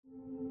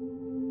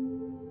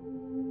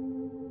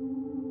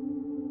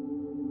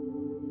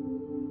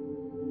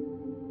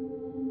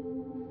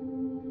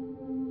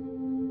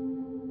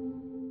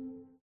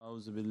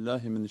A'udhu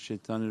billahi minash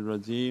shaitanir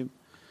rajeem.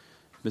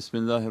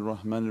 Bismillahir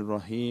Rahmanir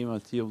Rahim.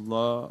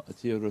 Atiyullah,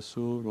 Atiyur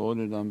Rasul, wa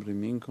ulil amri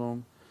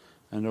minkum.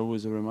 And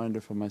always a reminder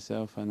for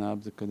myself, ana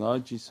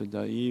abdukal ajiz,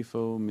 da'if,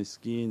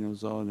 miskeen,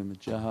 zalim,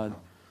 jahad.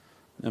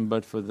 And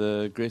but for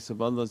the grace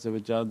of Allah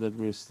that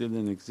we're still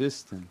in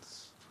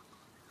existence.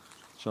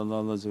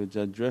 InshaAllah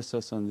Allah dress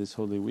us on this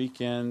holy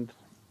weekend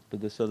for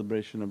the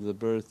celebration of the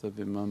birth of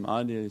Imam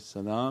Ali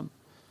salam,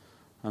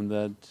 and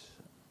that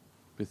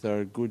with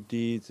our good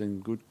deeds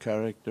and good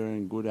character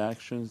and good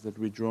actions that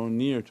we draw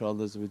near to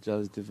Allah's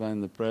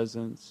Divinely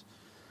Presence,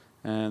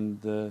 and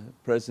the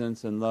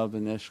presence and love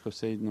and ishq of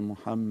Sayyidina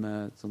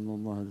Muhammad,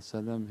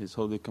 his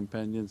holy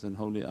companions and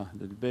holy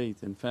Ahlul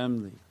Bayt and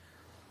family.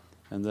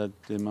 And that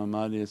Imam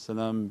Ali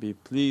be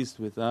pleased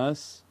with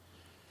us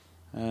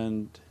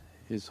and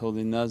His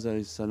holy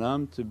Nazar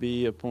salam to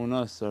be upon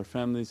us, our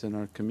families and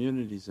our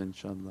communities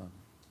inshaAllah.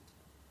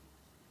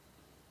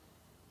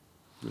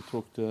 We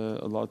talked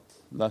a lot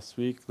last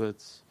week,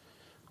 let's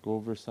go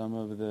over some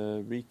of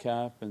the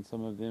recap and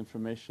some of the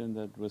information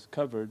that was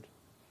covered,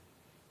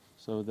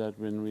 so that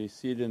when we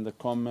see it in the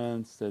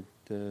comments that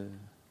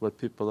what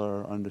people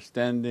are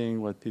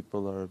understanding, what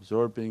people are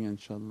absorbing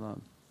inshaAllah.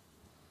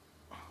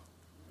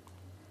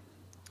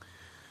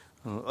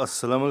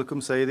 As-salamu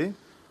alaykum Sayyidi.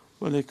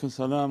 Wa alaykum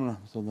salam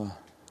rahmatullah.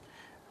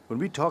 When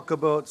we talk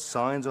about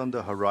signs on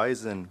the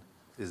horizon,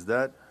 is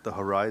that the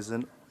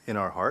horizon in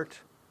our heart?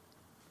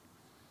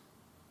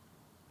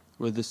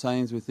 With the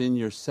signs within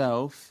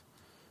yourself,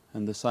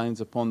 and the signs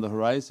upon the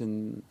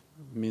horizon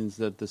means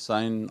that the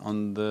sign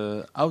on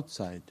the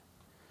outside,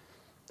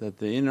 that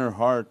the inner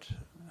heart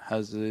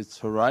has its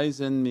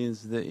horizon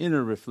means the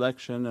inner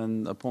reflection,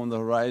 and upon the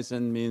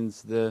horizon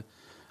means the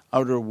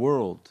outer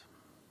world.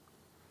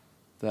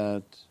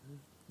 That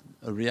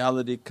a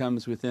reality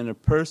comes within a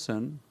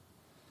person,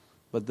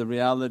 but the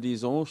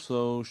realities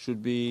also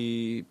should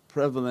be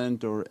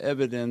prevalent or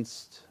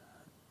evidenced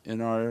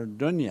in our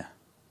dunya.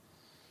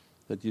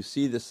 That you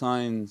see the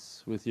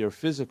signs with your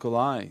physical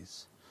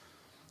eyes,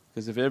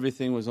 because if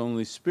everything was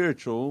only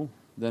spiritual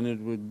then it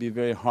would be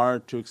very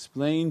hard to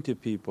explain to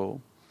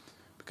people,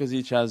 because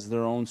each has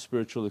their own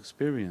spiritual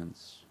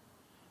experience.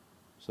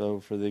 So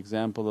for the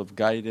example of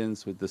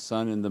guidance with the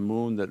sun and the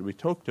moon that we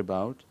talked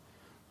about,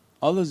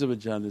 Allah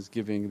is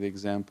giving the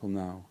example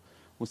now.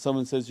 When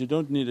someone says, you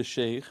don't need a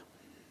shaykh,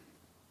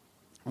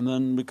 and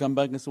then we come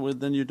back and say, well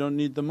then you don't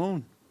need the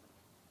moon.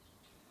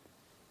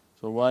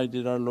 So why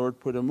did our Lord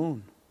put a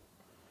moon?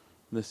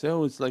 They say,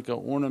 oh it's like an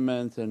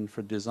ornament and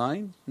for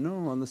design.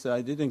 No, Allah said,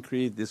 I didn't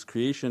create this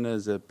creation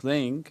as a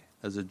playing,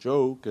 as a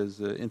joke, as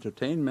a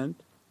entertainment,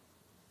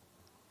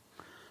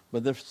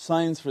 but they're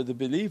signs for the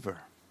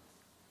believer.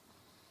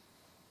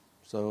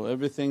 So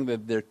everything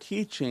that they're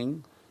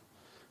teaching,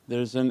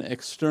 there's an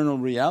external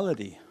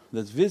reality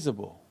that's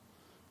visible.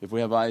 If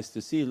we have eyes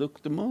to see,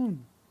 look the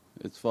moon,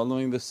 it's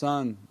following the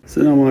sun.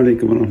 As-salamu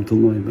alaykum wa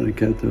rahmatullahi wa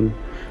barakatuh.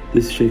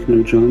 This is Shaykh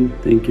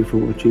Nurjan. Thank you for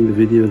watching the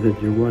video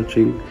that you're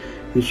watching.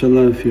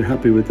 InshaAllah if you're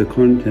happy with the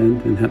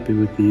content and happy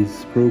with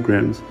these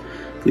programs,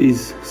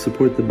 please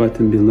support the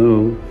button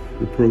below,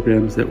 the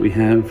programs that we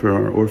have for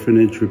our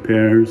orphanage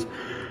repairs,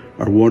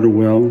 our water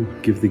well,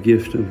 Give the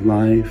Gift of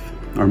Life,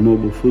 our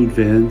mobile food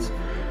vans.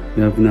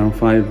 We have now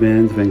 5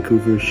 vans,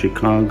 Vancouver,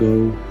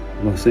 Chicago,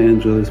 Los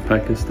Angeles,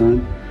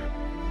 Pakistan.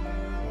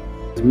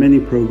 There's many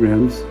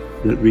programs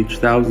that reach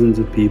thousands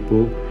of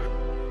people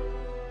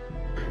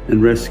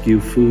and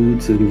rescue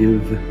foods and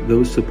give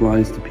those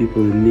supplies to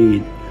people in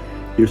need.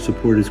 Your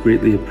support is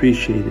greatly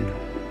appreciated.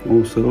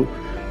 Also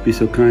be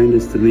so kind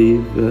as to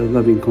leave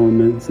loving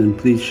comments, and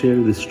please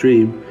share the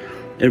stream,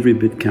 every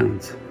bit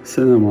counts.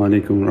 As-salamu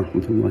alaykum wa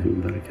rahmatullahi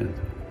wa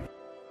barakatuh.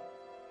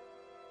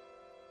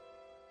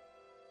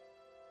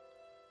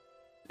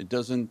 It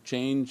doesn't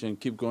change and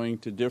keep going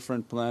to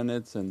different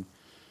planets and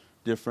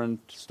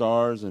different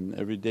stars, and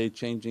every day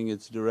changing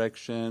its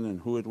direction and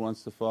who it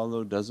wants to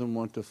follow, doesn't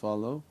want to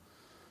follow.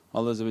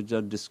 Allah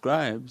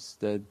describes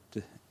that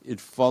it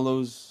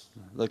follows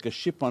like a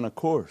ship on a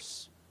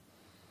course.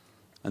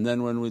 And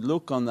then when we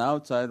look on the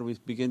outside we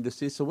begin to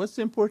see, so what's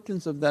the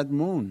importance of that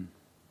moon?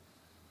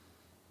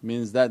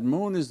 Means that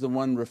moon is the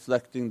one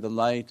reflecting the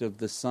light of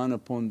the sun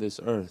upon this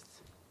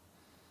earth,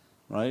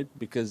 right?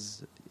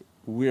 Because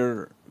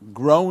we're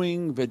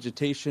growing,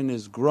 vegetation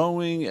is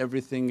growing,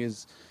 everything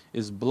is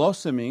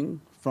blossoming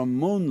from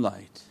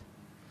moonlight.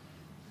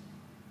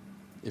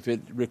 If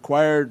it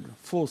required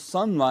full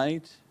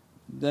sunlight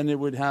then it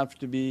would have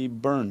to be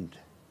burned.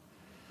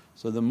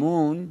 So the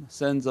moon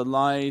sends a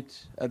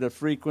light at a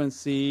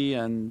frequency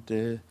and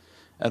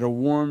at a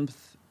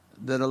warmth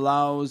that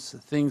allows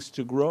things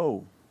to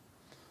grow.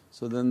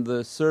 So then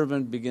the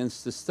servant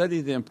begins to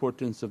study the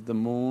importance of the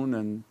moon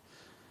and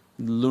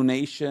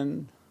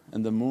lunation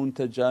and the moon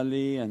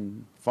tajalli,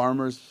 and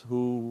farmers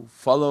who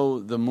follow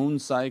the moon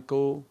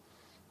cycle,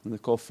 and they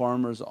call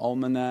farmers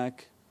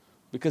almanac,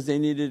 because they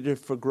needed it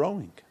for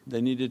growing.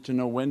 They needed to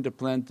know when to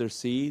plant their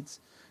seeds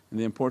and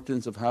the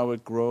importance of how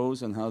it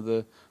grows and how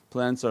the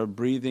plants are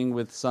breathing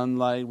with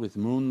sunlight, with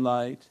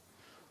moonlight.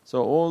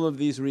 So all of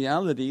these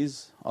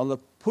realities Allah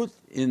put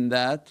in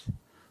that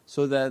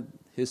so that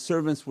His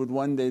servants would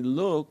one day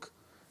look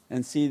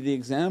and see the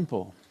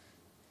example.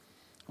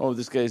 Oh,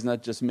 this guy is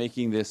not just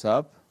making this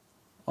up,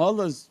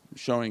 Allah's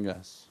showing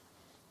us.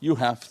 You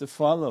have to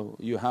follow.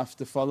 You have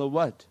to follow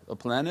what? A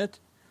planet?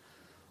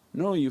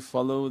 No, you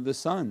follow the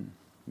sun.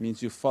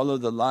 Means you follow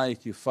the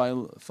light, you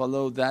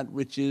follow that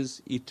which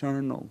is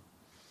eternal.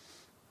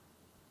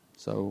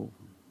 So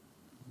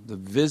the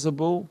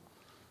visible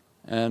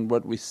and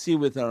what we see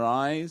with our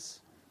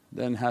eyes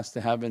then has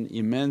to have an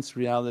immense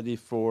reality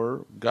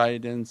for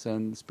guidance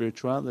and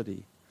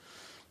spirituality.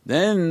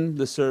 Then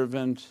the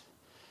servant,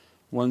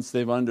 once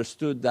they've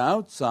understood the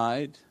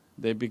outside,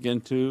 they begin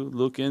to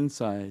look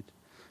inside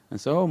and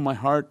say, oh, my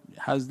heart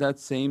has that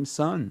same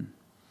sun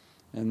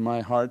and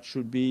my heart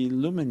should be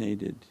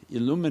illuminated,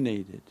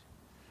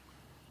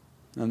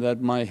 and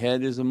that my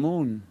head is a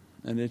moon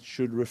and it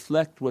should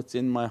reflect what's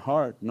in my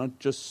heart, not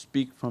just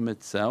speak from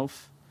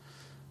itself,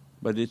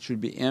 but it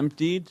should be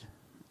emptied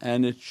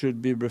and it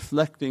should be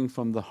reflecting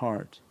from the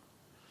heart.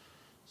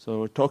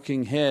 So a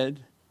talking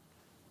head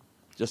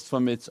just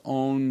from its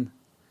own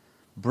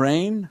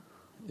brain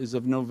is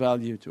of no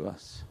value to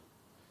us.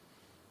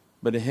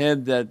 But a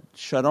head that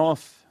shut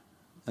off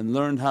and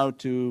learned how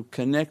to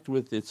connect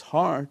with its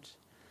heart,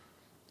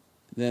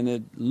 then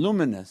it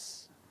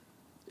luminous.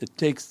 It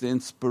takes the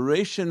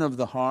inspiration of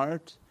the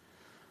heart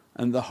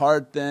and the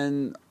heart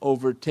then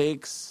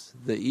overtakes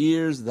the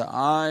ears, the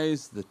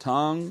eyes, the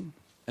tongue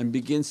and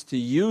begins to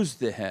use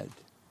the head.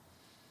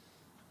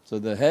 So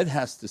the head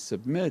has to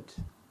submit.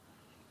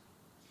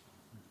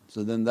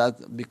 So then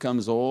that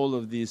becomes all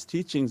of these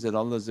teachings that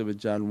Allah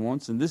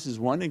wants, and this is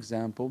one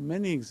example,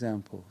 many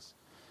examples.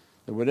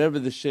 That whatever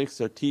the shaykhs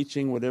are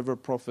teaching, whatever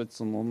Prophet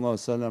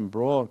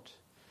brought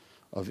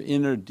of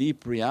inner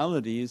deep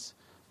realities,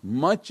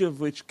 much of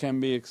which can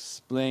be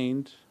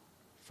explained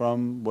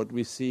from what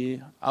we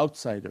see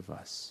outside of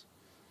us.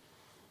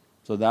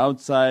 So the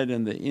outside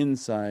and the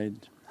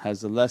inside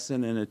has a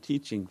lesson and a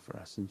teaching for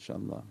us,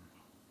 inshaAllah.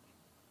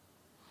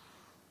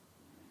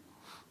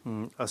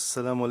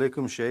 As-salamu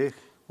alaykum, Shaykh.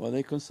 Wa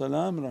alaykum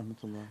salam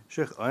rahmatullah.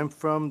 Shaykh, I'm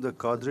from the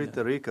Qadri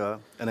tariqah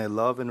and I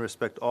love and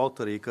respect all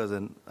tariqahs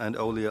and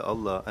awliya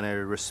Allah, and I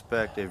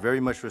very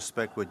much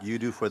respect what you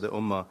do for the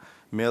ummah.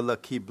 May Allah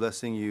keep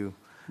blessing you.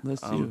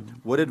 Bless you.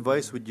 What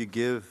advice would you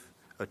give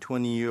a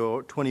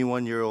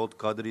 21-year-old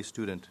Qadri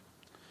student?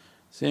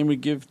 Same we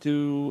give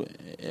to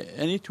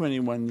any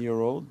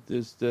 21-year-old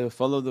is to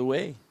follow the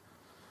way.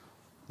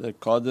 The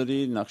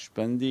Qadri,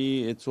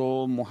 Naqshbandi, it's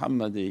all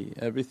Muhammadi.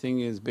 Everything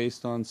is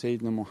based on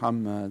Sayyidina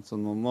Muhammad.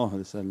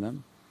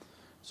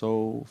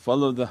 So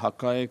follow the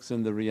haqqaiqs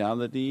and the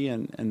reality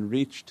and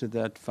reach to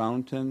that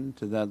fountain,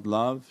 to that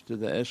love, to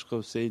the ishq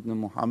of Sayyidina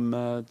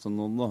Muhammad.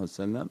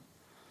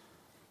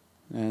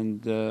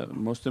 And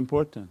most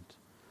important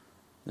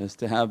is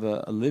to have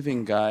a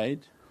living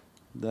guide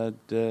that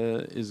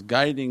is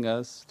guiding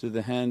us to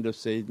the hand of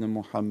Sayyidina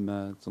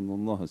Muhammad.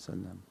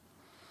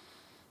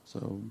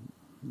 So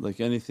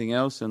like anything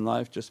else in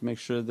life, just make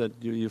sure that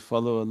you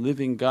follow a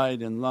living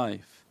guide in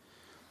life.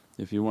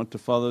 If you want to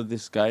follow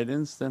this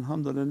guidance, then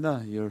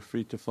alhamdulillah, you're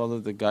free to follow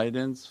the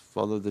guidance,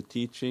 follow the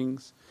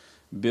teachings,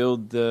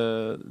 build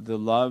the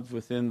love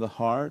within the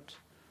heart,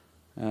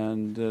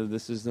 and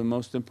this is the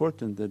most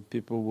important, that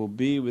people will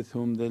be with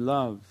whom they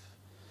love.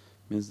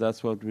 Means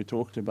that's what we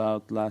talked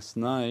about last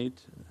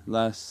night,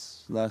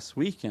 last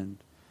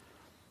weekend.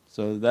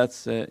 So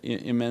that's an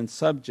immense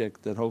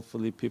subject that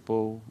hopefully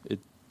people, it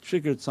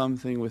triggered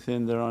something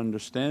within their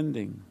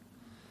understanding.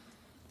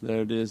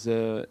 There is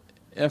a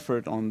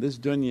effort on this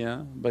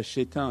dunya by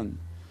shaitan.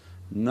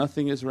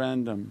 Nothing is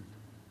random.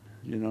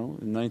 In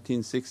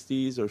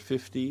 1960s or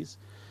 50s,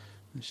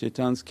 the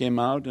shaitans came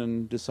out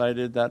and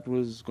decided that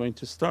was going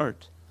to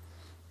start.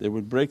 They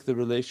would break the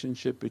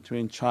relationship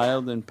between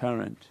child and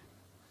parent.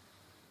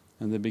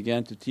 And they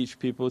began to teach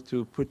people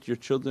to put your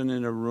children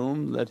in a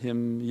room, let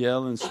him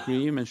yell and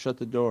scream and shut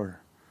the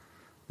door.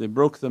 They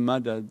broke the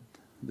madad,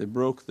 they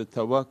broke the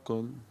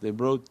tawakkul, they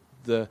broke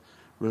the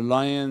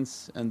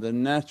reliance and the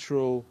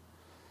natural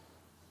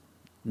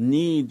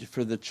need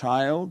for the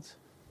child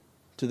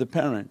to the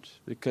parent,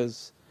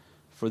 because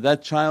for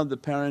that child the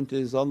parent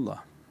is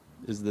Allah,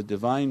 is the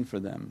Divine for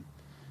them.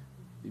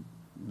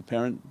 The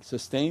parent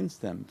sustains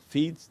them,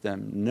 feeds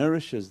them,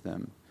 nourishes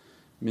them.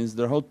 Means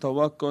their whole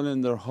tawakkul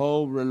and their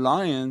whole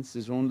reliance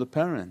is on the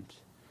parent.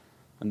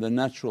 And the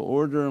natural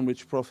order in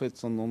which Prophet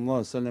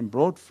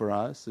brought for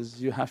us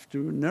is you have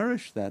to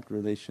nourish that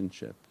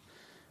relationship.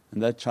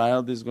 And that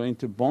child is going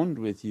to bond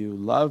with you,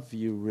 love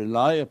you,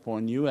 rely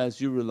upon you as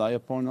you rely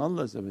upon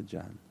Allah.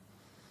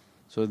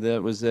 So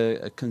there was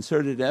a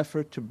concerted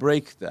effort to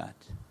break that.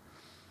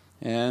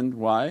 And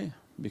why?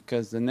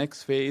 Because the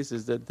next phase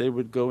is that they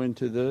would go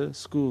into the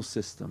school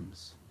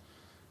systems.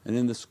 And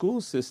in the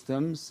school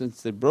systems,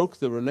 since they broke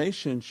the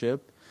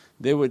relationship,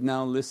 they would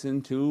now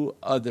listen to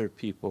other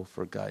people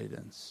for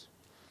guidance,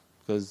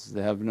 because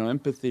they have no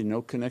empathy,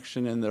 no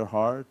connection in their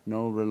heart,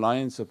 no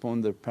reliance upon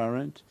their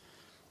parent.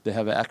 They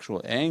have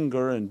actual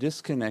anger and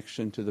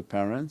disconnection to the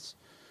parents,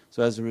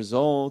 So as a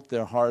result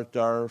their heart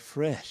are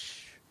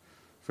fresh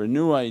for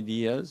new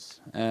ideas,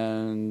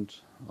 and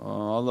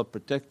Allah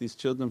protect these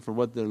children for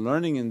what they're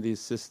learning in these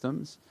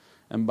systems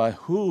and by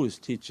who is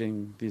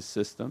teaching these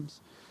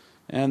systems.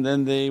 And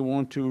then they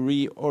want to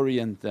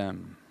reorient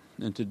them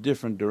into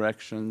different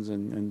directions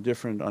and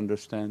different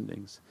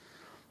understandings.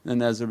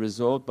 And as a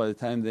result by the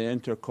time they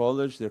enter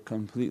college they're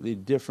completely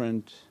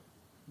different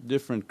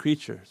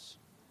creatures.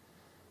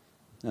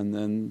 And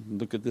then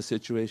look at the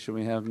situation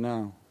we have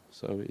now.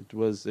 So it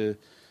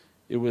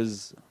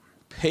was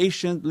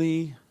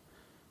patiently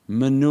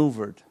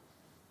maneuvered.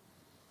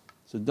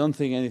 So don't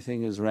think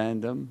anything is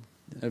random.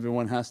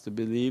 Everyone has to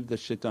believe that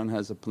shaitan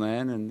has a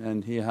plan,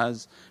 and he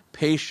has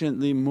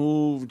patiently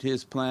moved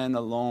his plan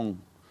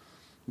along.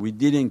 We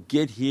didn't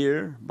get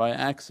here by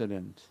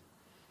accident.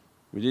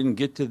 We didn't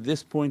get to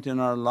this point in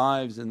our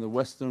lives in the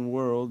Western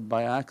world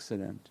by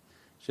accident.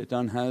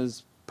 Shaitan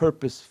has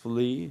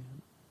purposefully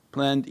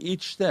planned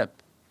each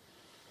step.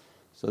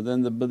 So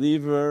then the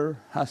believer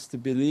has to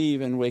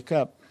believe and wake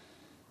up.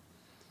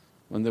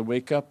 When they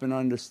wake up and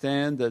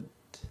understand that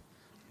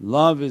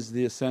love is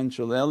the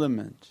essential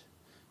element,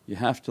 you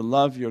have to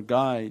love your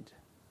guide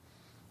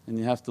and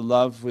you have to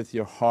love with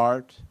your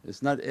heart.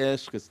 It's not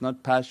ishq, it's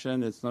not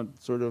passion, it's not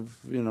sort of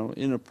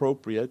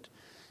inappropriate.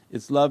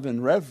 It's love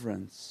and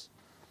reverence.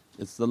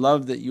 It's the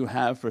love that you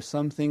have for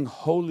something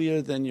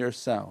holier than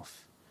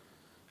yourself,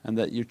 and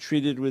that you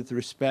treat it with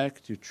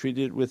respect, you treat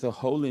it with a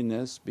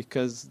holiness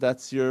because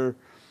that's your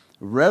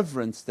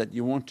reverence that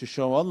you want to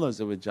show Allah.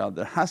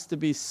 There has to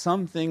be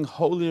something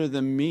holier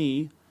than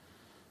me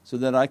so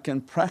that I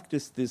can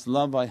practice this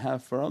love I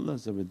have for Allah.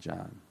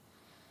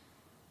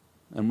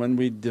 And when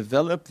we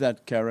develop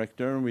that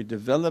character and we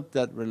develop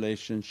that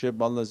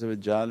relationship, Allah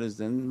is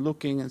then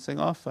looking and saying,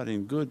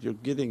 Afarin, good, you're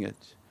getting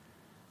it.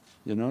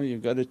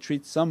 You've got to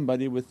treat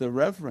somebody with the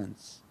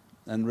reverence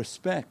and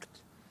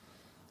respect,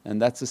 and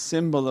that's a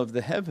symbol of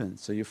the heavens.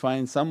 So you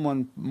find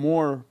someone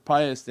more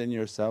pious than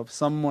yourself,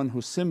 someone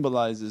who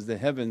symbolizes the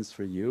heavens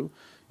for you,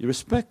 you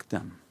respect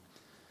them.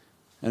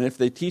 And if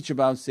they teach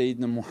about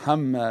Sayyidina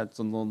Muhammad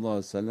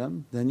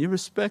then you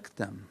respect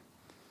them,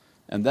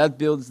 and that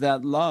builds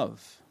that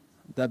love,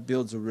 that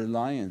builds a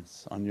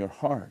reliance on your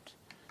heart.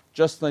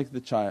 Just like the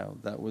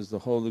child, that was the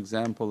whole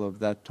example of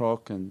that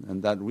talk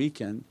and that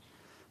weekend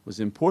was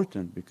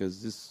important,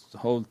 because this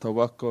whole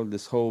tawakkul,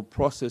 this whole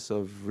process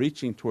of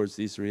reaching towards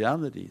these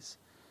realities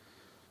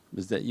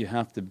is that you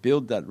have to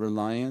build that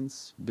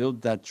reliance,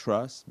 build that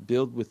trust,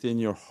 build within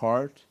your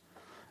heart.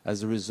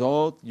 As a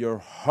result your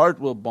heart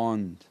will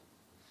bond,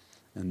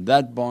 and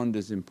that bond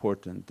is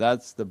important.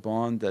 That's the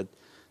bond that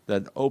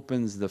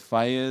opens the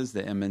fayaz,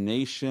 the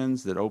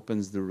emanations, that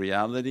opens the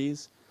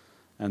realities,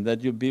 and that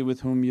you'll be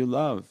with whom you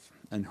love,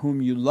 and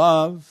whom you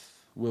love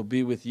will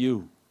be with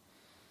you.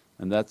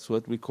 And that's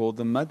what we call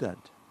the madad.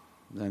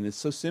 And it's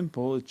so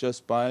simple, it's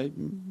just by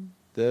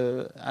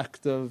the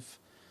act of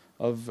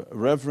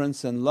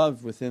reverence and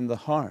love within the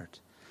heart.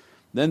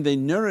 Then they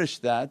nourish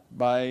that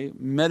by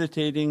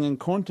meditating and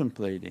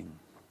contemplating.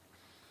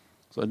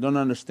 So I don't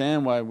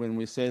understand why when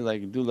we say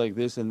do like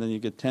this and then you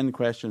get 10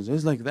 questions,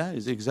 it's like that,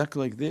 it's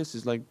exactly like this,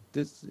 it's like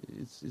this.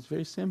 It's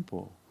very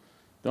simple.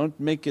 Don't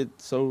make it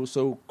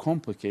so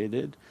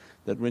complicated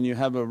that when you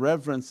have a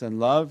reverence and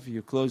love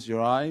you close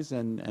your eyes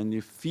and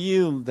you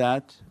feel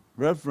that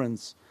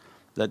reverence,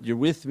 that you're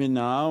with me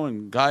now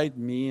and guide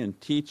me and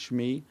teach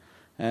me.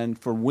 And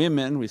for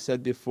women, we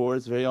said before,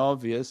 it's very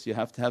obvious, you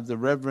have to have the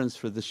reverence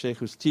for the shaykh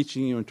who's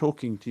teaching you and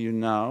talking to you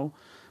now.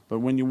 But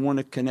when you want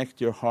to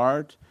connect your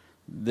heart,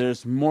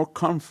 there's more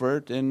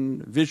comfort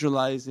in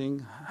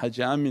visualizing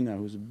Haji Amina,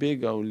 who's a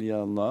big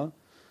awliyaullah,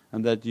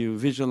 and that you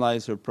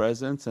visualize her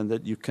presence and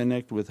that you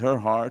connect with her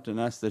heart and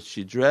ask that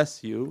she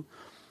dress you,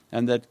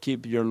 and that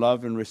keep your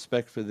love and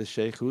respect for the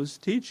shaykh who's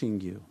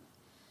teaching you.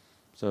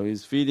 So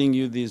he's feeding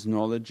you these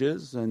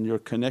knowledges and you're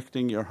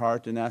connecting your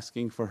heart and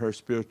asking for her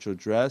spiritual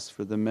dress,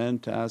 for the men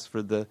to ask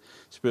for the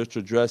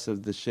spiritual dress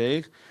of the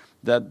shaykh.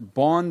 That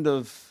bond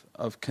of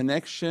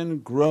connection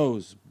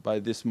grows by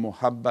this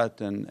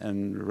muhabbat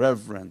and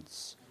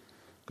reverence,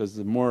 because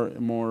the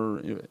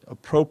more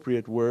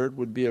appropriate word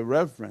would be a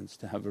reverence,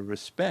 to have a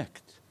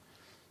respect.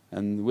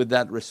 And with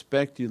that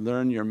respect you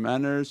learn your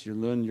manners, you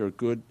learn your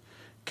good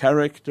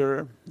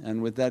character,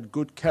 and with that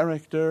good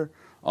character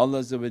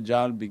Allah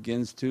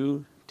begins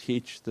to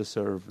teach the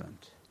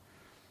servant.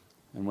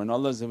 And when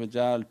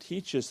Allah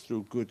teaches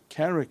through good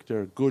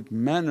character, good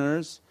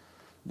manners,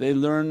 they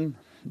learn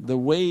the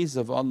ways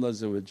of Allah.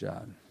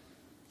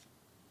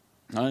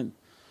 Right?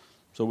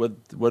 So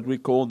what we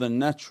call the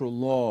natural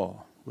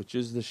law, which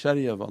is the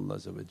sharia of Allah,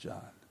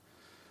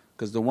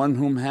 because the one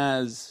whom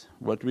has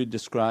what we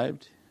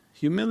described,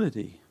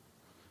 humility,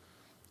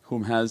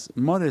 whom has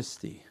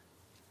modesty,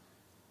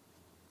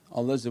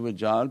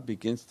 Allah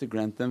begins to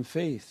grant them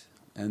faith.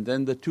 And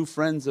then the two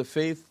friends of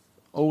faith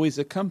always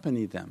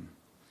accompany them,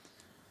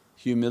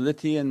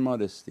 humility and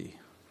modesty.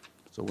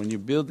 So when you're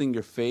building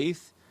your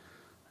faith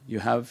you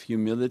have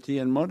humility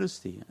and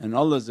modesty, and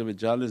Allah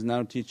is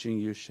now teaching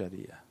you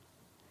sharia,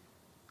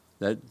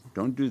 that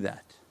don't do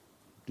that.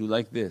 do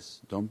like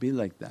this, don't be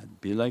like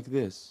that, be like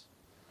this.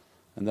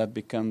 And that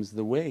becomes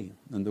the way,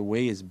 and the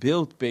way is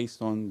built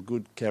based on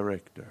good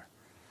character.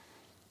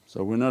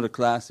 So we're not a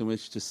class in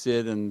which to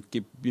sit and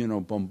keep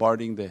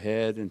bombarding the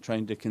head and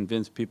trying to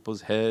convince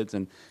people's heads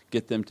and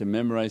get them to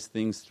memorize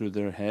things through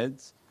their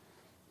heads.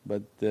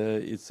 But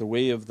it's a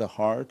way of the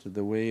heart,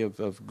 the way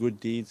of good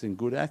deeds and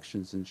good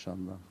actions,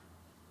 inshaAllah.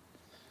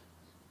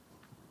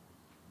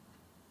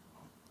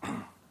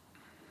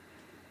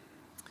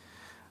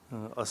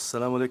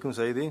 As-salamu alaykum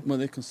Sayyidi. Wa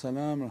alaykum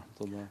salam wa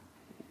rahmatullah.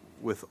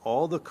 With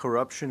all the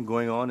corruption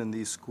going on in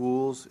these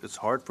schools, it's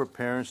hard for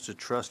parents to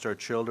trust our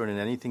children in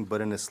anything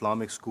but an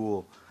Islamic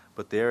school.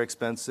 But they are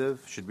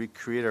expensive. Should we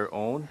create our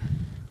own?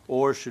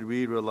 Or should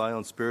we rely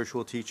on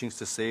spiritual teachings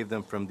to save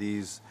them from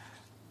these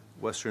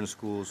Western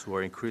schools who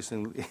are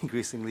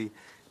increasingly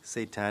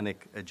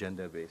satanic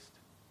agenda based?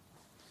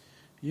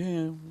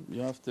 Yeah,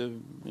 you have to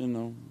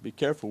be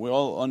careful. We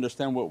all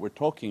understand what we're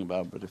talking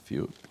about, but if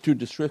you're too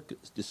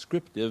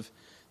descriptive,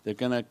 they're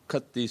going to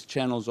cut these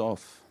channels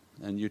off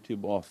and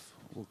YouTube off,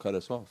 will cut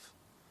us off.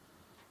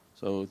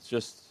 So it's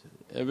just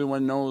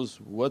everyone knows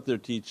what they're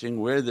teaching,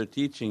 where they're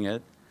teaching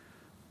it,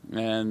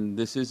 and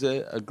this is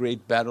a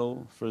great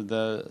battle for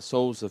the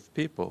souls of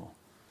people.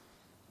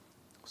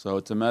 So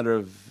it's a matter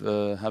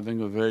of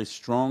having a very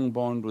strong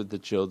bond with the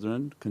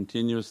children,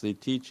 continuously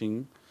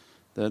teaching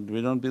that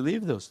we don't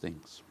believe those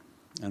things,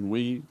 and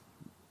we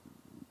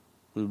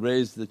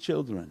raise the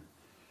children.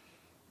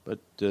 But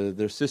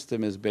their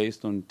system is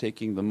based on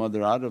taking the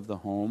mother out of the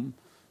home,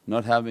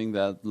 not having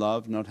that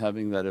love, not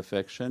having that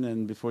affection,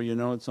 and before you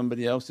know it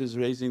somebody else is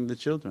raising the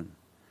children.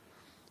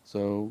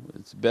 So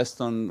it's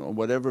best on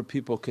whatever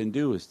people can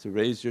do is to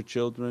raise your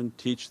children,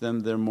 teach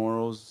them their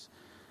morals,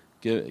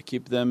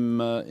 keep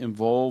them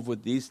involved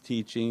with these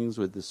teachings,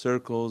 with the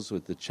circles,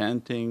 with the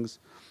chantings,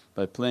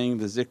 by playing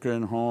the zikr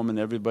in home and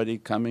everybody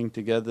coming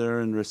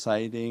together and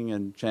reciting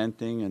and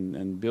chanting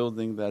and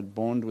building that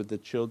bond with the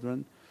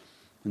children,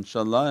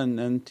 inshaAllah,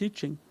 and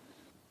teaching.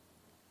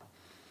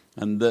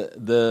 And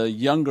the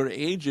younger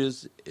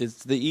ages is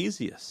the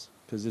easiest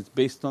because it's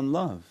based on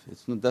love,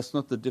 that's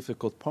not the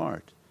difficult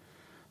part.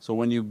 So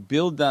when you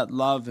build that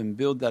love and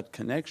build that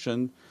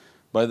connection,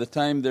 by the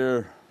time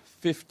they're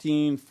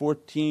 15,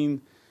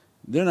 14,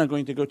 they're not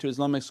going to go to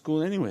Islamic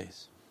school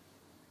anyways.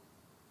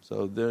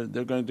 So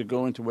they're going to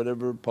go into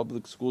whatever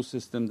public school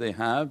system they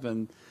have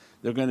and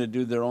they're going to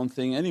do their own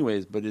thing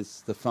anyways. But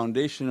it's the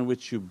foundation in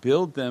which you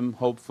build them,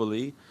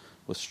 hopefully,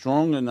 was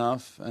strong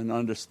enough and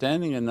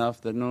understanding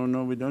enough that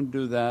no we don't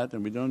do that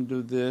and we don't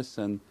do this,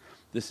 and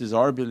this is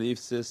our belief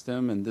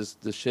system, and this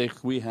the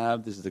shaykh we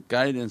have, this is the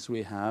guidance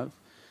we have,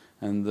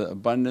 and the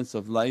abundance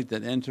of light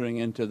that entering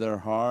into their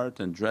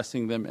heart and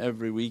dressing them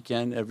every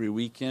weekend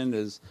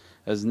as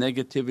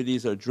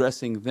negativities are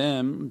dressing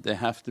them, they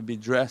have to be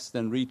dressed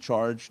and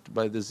recharged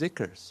by the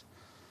zikrs.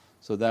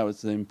 So that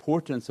was the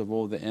importance of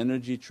all the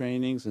energy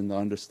trainings and the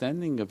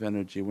understanding of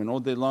energy. When all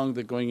day long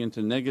they're going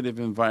into negative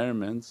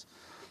environments,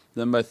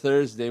 then by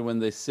Thursday when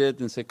they sit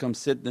and say, come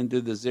sit and do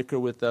the zikr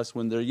with us,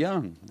 when they're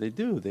young,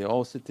 they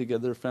all sit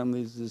together,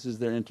 families, this is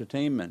their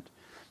entertainment.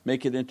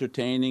 Make it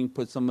entertaining,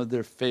 put some of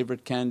their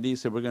favourite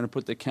candies, so we're going to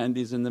put the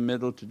candies in the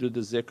middle to do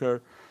the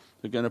zikr.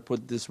 We're going to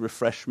put this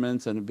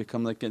refreshments and it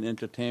become like an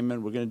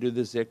entertainment, we're going to do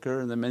the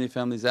zikr. And then many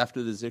families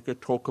after the zikr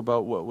talk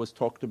about what was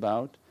talked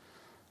about.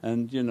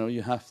 And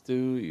you have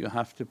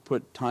to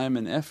put time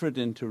and effort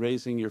into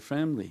raising your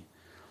family.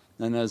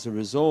 And as a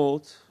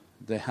result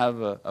they have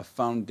a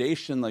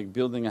foundation like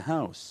building a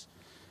house.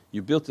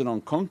 You built it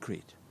on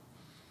concrete.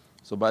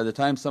 So by the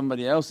time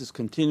somebody else is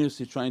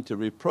continuously trying to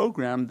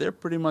reprogram, they're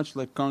pretty much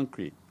like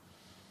concrete.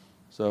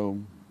 So,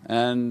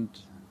 and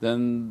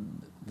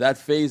then that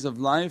phase of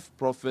life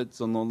Prophet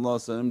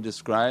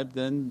described,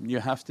 then you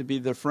have to be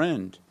their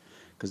friend,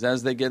 because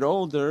as they get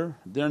older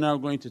they're now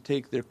going to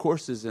take their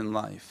courses in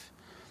life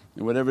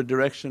in whatever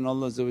direction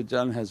Allah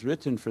has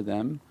written for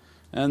them,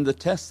 and the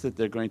tests that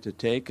they're going to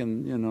take,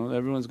 and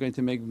everyone's going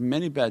to make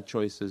many bad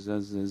choices,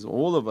 as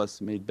all of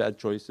us made bad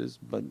choices,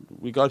 but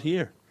we got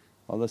here.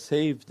 Allah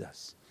saved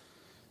us.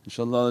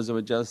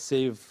 InshaAllah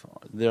save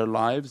their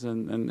lives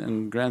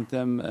and grant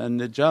them a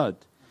najat,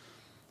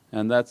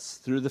 and that's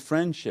through the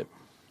friendship,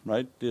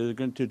 right? They're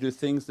going to do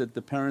things that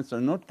the parents are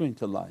not going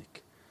to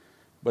like,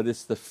 but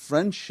it's the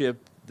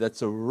friendship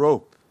that's a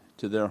rope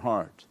to their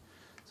heart,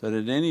 so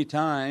that at any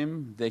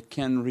time they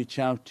can reach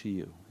out to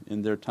you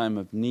in their time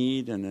of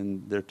need and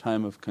in their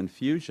time of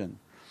confusion.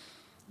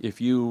 If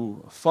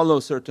you follow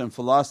certain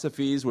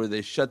philosophies where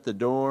they shut the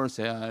door,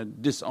 say, I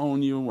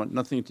disown you, want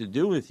nothing to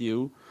do with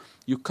you,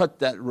 you cut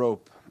that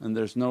rope and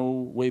there's no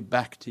way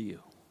back to you.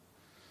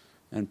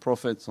 And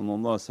Prophet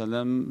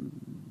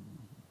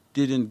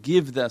didn't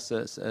give this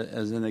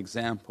as an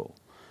example.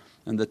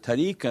 And the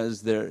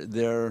tariqas,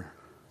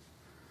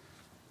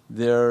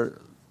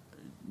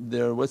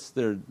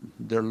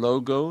 their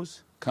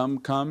logos,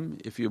 come,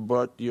 if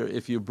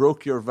you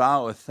broke your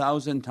vow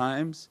 1,000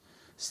 times,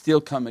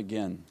 still come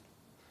again.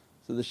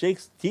 So the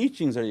shaykh's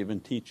teachings are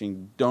even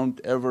teaching,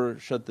 don't ever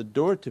shut the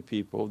door to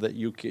people that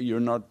you're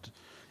not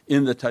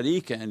in the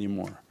tariqah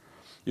anymore.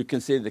 You can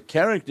say the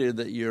character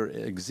that you're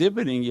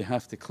exhibiting, you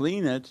have to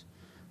clean it,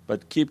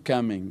 but keep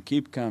coming,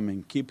 keep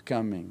coming, keep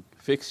coming.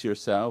 Fix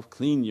yourself,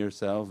 clean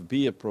yourself,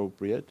 be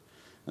appropriate,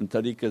 and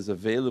tariqah is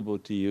available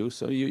to you.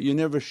 So you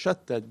never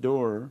shut that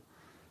door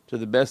to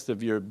the best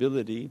of your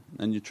ability,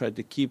 and you try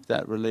to keep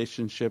that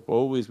relationship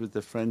always with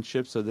the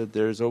friendship, so that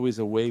there's always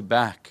a way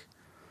back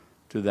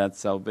to that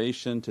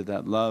salvation, to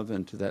that love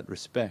and to that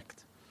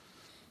respect.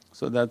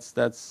 So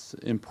that's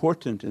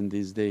important in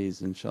these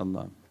days,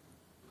 inshaAllah.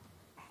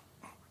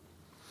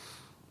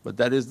 But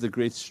that is the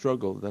great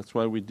struggle. That's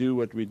why we do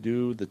what we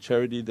do, the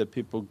charity that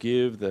people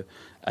give, the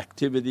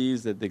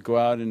activities that they go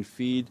out and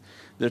feed.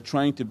 They're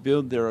trying to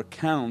build their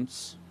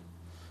accounts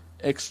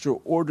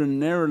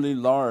extraordinarily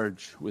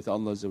large with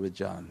Allah,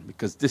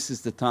 because this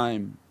is the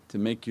time to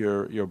make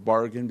your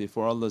bargain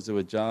before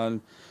Allah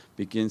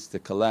begins to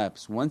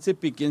collapse. Once it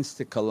begins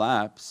to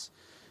collapse,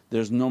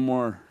 there's no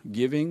more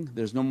giving,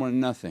 there's no more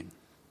nothing.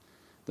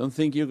 Don't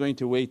think you're going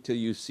to wait till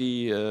you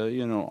see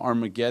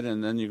Armageddon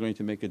and then you're going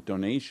to make a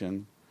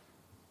donation.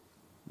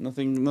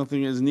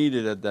 Nothing is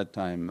needed at that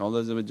time.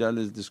 Allah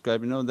is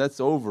describing, no, that's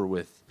over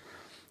with.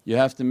 You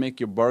have to make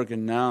your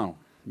bargain now,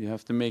 you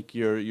have to make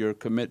your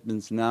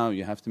commitments now,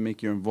 you have to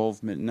make your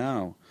involvement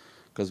now,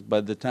 because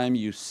by the time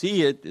you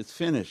see it, it's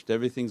finished.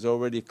 Everything's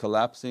already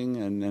collapsing,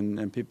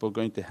 and people are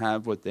going to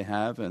have what they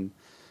have and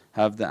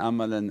have the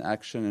amal and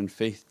action and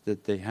faith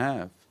that they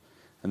have.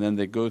 And then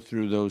they go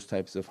through those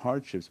types of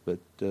hardships. But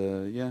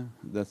yeah,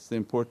 that's the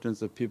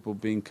importance of people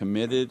being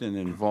committed and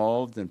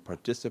involved and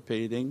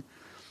participating,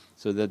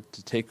 so that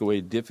to take away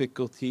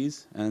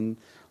difficulties. And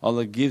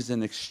Allah gives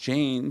in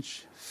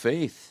exchange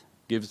faith,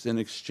 gives in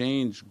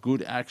exchange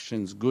good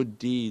actions, good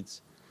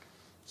deeds.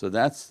 So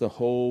that's the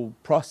whole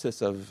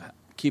process of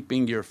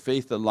keeping your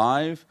faith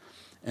alive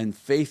and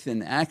faith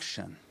in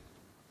action.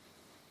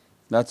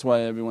 That's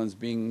why everyone's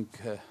being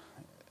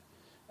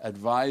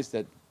advised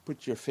that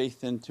put your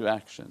faith into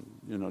action.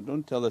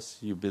 Don't tell us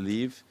you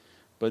believe,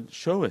 but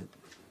show it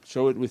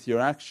with your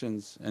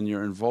actions and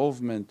your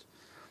involvement,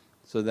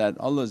 so that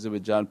Allah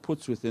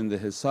puts within the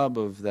hisab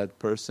of that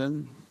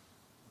person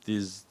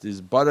these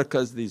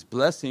barakahs, these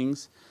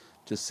blessings,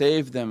 to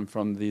save them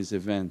from these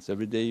events.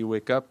 Every day you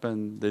wake up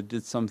and they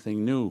did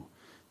something new,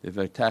 they've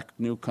attacked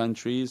new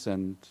countries,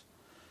 and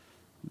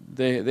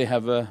they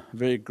have a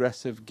very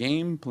aggressive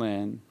game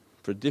plan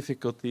for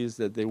difficulties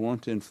that they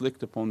want to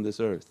inflict upon this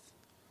earth.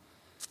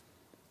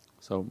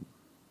 So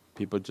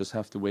people just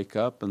have to wake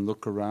up and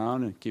look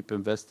around and keep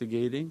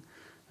investigating,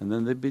 and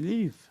then they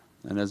believe.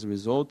 And as a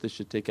result they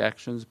should take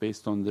actions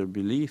based on their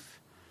belief,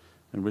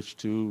 in which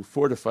to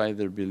fortify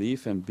their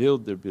belief and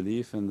build their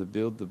belief and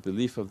build the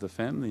belief of the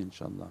family,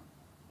 inshaAllah.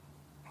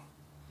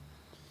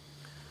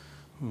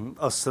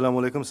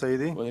 As-salamu alaykum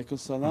Sayyidi. Wa alaykum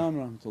as-salam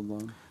wa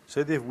rahmatullah.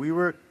 Sayyidi, if we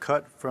were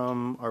cut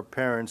from our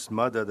parents'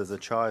 madad as a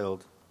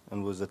child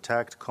and was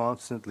attacked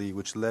constantly,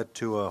 which led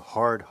to a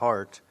hard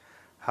heart,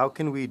 how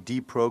can we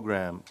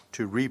deprogram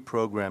to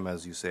reprogram,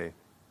 as you say?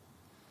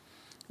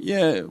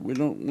 Yeah, we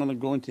don't want to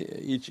go into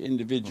each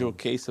individual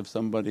case of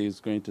somebody who's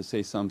going to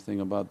say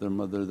something about their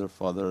mother, their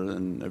father,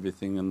 and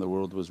everything in the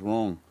world was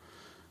wrong.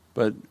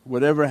 But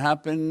whatever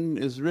happened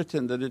is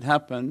written that it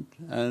happened,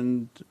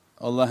 and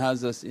Allah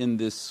has us in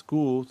this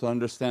school to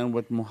understand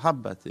what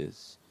muhabbat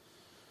is.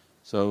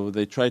 So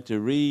they try to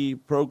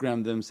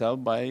reprogram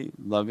themselves by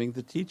loving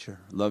the teacher,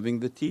 loving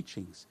the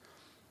teachings.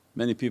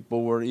 Many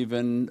people were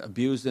even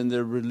abused in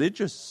their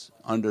religious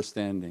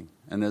understanding,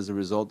 and as a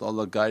result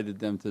Allah guided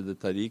them to the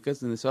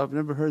tariqahs, and they said, I've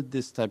never heard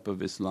this type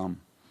of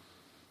Islam.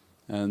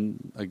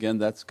 And again,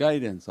 that's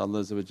guidance.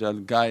 Allah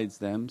guides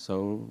them,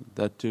 so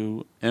that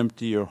to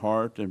empty your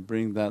heart and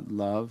bring that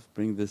love,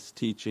 bring this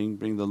teaching,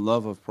 bring the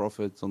love of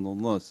Prophet,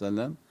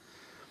 and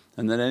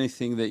then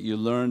anything that you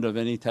learned of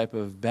any type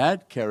of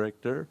bad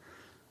character,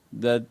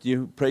 that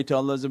you pray to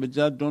Allah,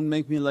 don't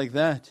make me like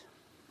that,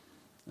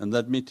 and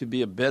let me to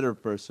be a better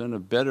person, a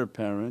better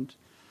parent,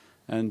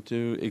 and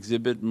to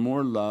exhibit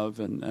more love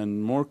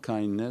and more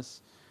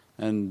kindness,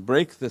 and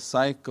break the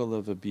cycle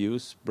of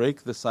abuse,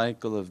 break the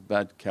cycle of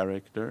bad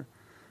character,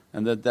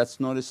 and that's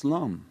not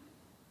Islam.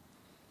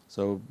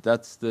 So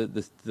that's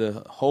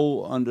the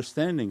whole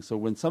understanding. So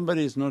when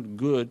somebody is not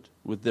good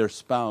with their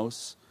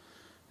spouse,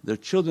 their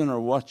children are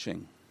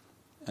watching,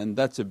 and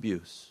that's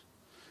abuse,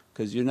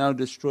 because you now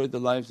destroy the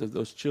lives of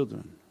those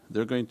children.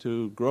 They're going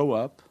to grow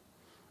up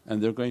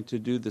and they're going to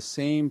do the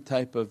same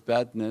type of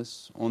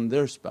badness on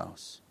their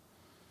spouse,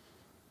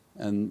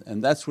 and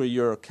that's where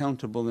you're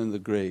accountable in the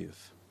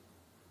grave.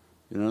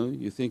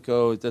 You think,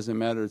 oh, it doesn't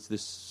matter, it's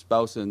this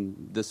spouse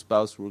and this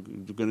spouse, we're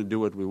going to do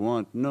what we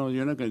want. No,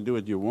 you're not going to do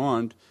what you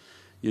want,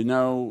 you're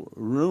now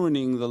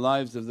ruining the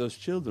lives of those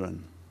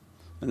children.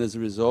 And as a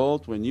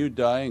result, when you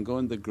die and go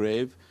in the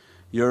grave,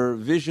 your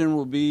vision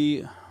will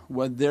be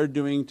what they're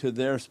doing to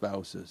their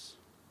spouses,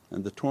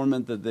 and the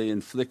torment that they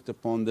inflict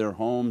upon their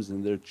homes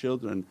and their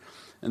children,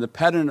 and the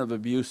pattern of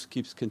abuse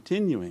keeps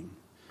continuing.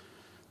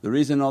 The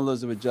reason Allah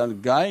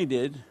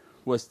guided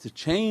was to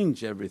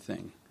change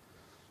everything.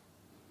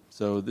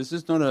 So this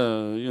is not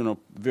a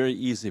very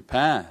easy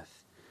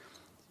path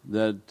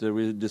that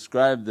we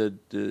describe that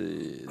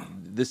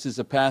this is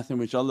a path in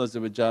which Allah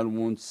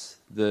wants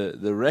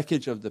the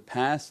wreckage of the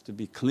past to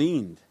be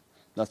cleaned.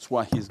 That's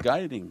why He's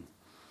guiding.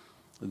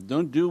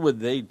 Don't do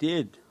what they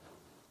did.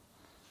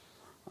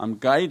 I'm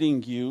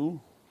guiding you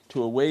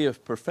to a way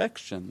of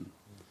perfection,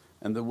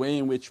 and the way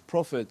in which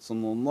Prophet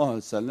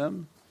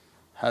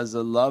has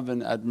a love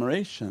and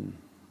admiration.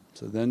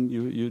 So then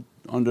you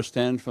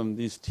understand from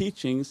these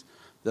teachings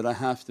that I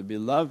have to be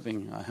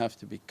loving, I have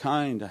to be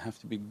kind, I have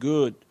to be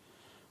good,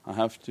 I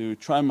have to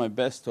try my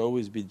best to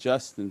always be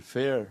just and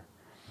fair,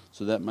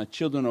 so that my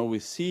children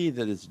always see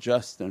that it's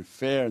just and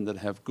fair and that I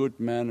have good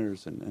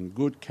manners and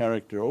good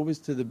character, always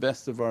to the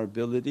best of our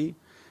ability.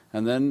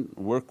 And then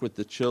work with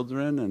the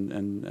children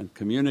and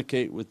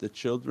communicate with the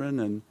children.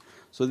 And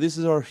so this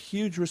is our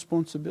huge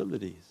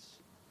responsibilities.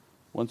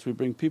 Once we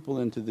bring people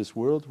into this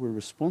world, we're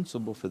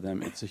responsible for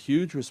them. It's a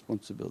huge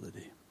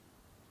responsibility.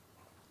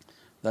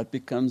 That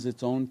becomes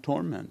its own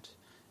torment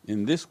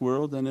in this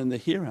world and in the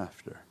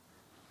hereafter.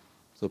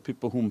 So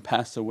people whom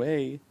pass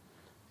away,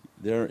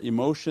 their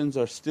emotions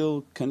are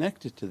still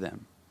connected to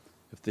them.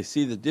 If they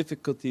see the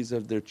difficulties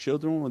of their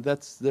children, well,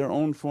 that's their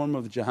own form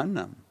of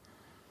Jahannam.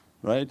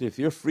 Right? If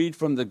you're freed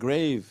from the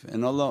grave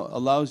and Allah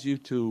allows you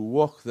to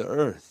walk the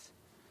earth,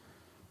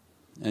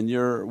 and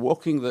you're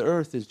walking the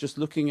earth is just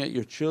looking at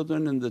your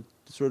children and the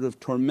sort of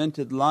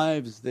tormented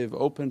lives they've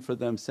opened for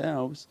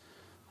themselves,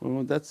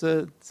 well that's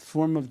a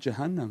form of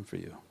Jahannam for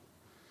you.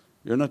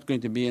 You're not going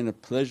to be in a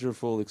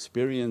pleasurable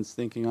experience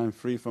thinking, I'm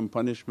free from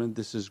punishment,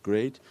 this is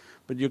great,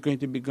 but you're going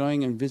to be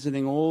going and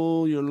visiting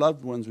all your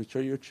loved ones, which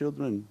are your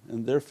children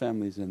and their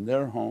families and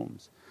their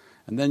homes,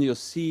 and then you'll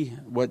see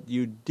what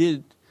you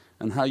did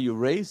and how you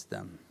raised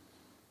them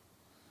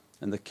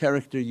and the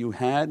character you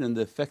had and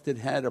the effect it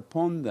had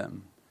upon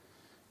them,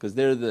 because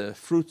they're the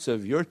fruits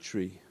of your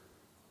tree.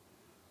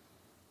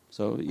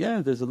 So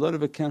yeah, there's a lot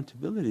of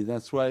accountability.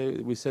 That's why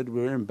we said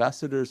we're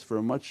ambassadors for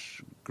a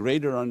much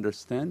greater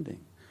understanding.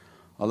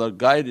 Allah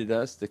guided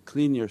us to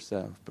clean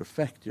yourself,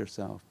 perfect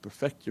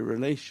your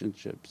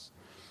relationships,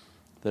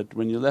 that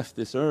when you left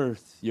this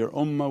earth your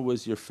ummah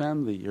was your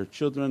family, your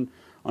children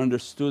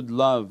understood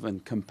love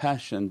and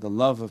compassion, the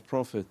love of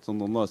Prophet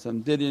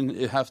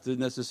didn't have to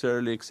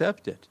necessarily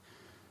accept it,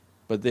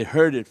 but they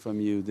heard it from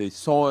you, they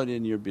saw it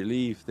in your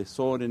belief, they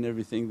saw it in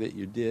everything that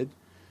you did.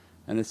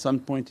 And at some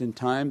point in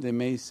time they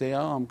may say,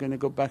 oh, I'm going to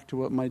go back to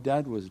what my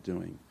dad was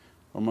doing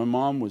or my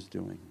mom was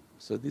doing.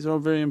 So these are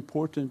very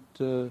important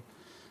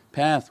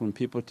path when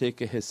people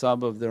take a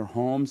hisab of their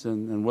homes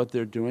and what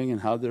they're doing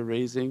and how they're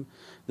raising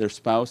their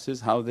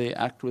spouses, how they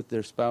act with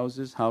their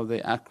spouses, how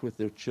they act with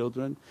their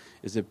children.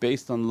 Is it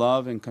based on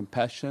love and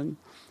compassion?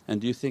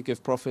 And do you think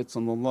if Prophet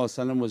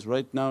was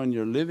right now in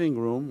your living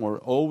room or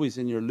always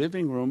in your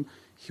living room,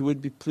 he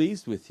would be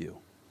pleased with you?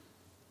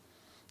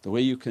 The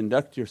way you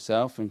conduct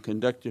yourself and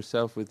conduct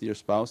yourself with your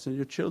spouse and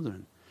your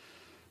children.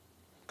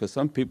 Because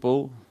some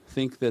people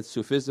think that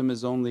Sufism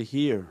is only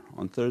here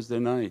on Thursday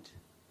night.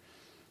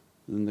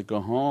 Then they go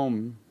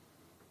home,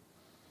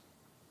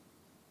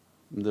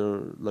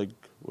 they're like,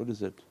 what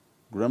is it,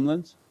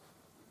 gremlins?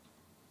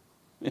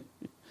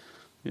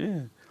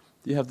 Yeah,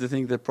 you have to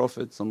think that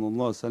Prophet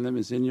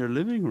is in your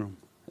living room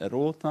at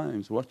all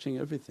times watching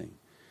everything,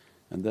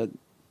 and that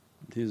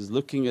he's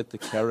looking at the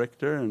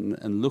character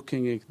and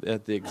looking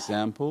at the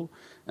example,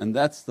 and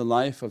that's the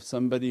life of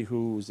somebody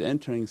who's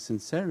entering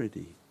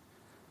sincerity,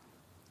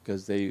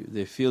 because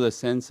they feel a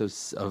sense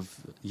of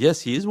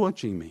yes, he is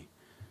watching me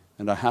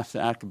and I have to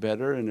act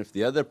better, and if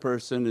the other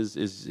person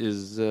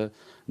is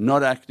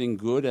not acting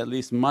good, at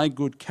least my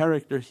good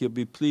character, he'll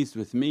be pleased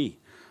with me.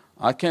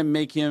 I can't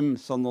make him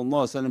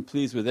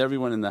pleased with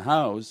everyone in the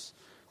house,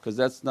 because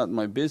that's not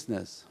my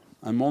business.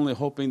 I'm only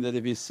hoping that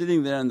if he's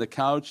sitting there on the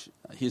couch,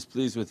 he's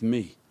pleased with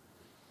me,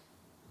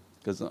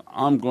 because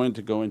I'm going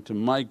to go into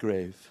my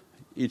grave.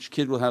 Each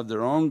kid will have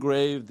their own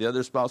grave, the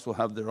other spouse will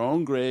have their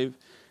own grave,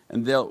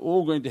 and they're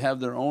all going to have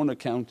their own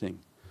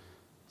accounting.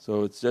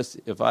 So it's just,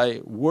 if I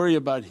worry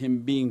about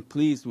him being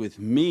pleased with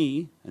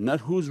me and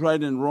not who's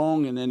right and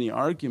wrong in any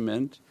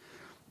argument,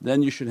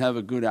 then you should have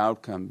a good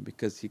outcome,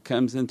 because he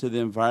comes into the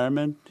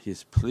environment,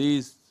 he's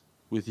pleased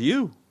with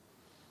you,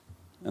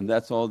 and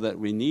that's all that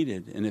we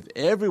needed. And if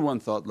everyone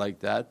thought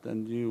like that,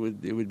 then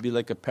it would be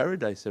like a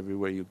paradise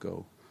everywhere you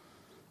go.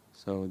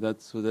 So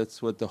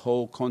that's what the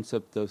whole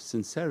concept of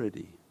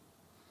sincerity.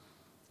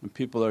 When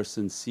people are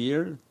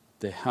sincere,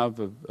 they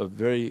have a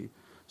very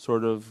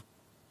sort of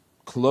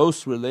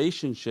close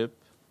relationship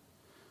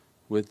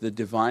with the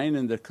Divine,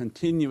 and they're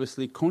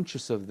continuously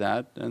conscious of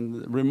that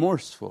and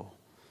remorseful.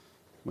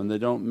 When they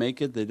don't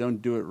make it, they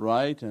don't do it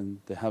right, and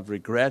they have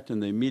regret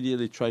and they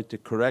immediately try to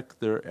correct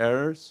their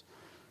errors.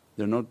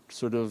 They're not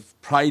sort of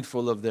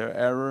prideful of their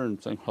error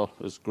and saying, oh,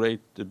 it's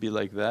great to be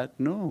like that.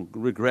 No,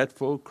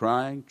 regretful,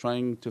 crying,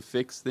 trying to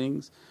fix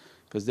things,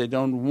 because they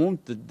don't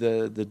want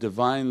the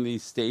Divinely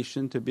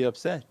stationed to be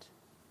upset.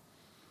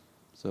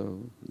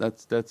 So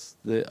that's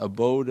the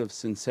abode of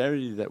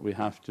sincerity, that we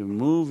have to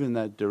move in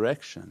that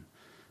direction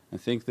and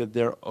think that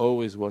they're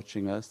always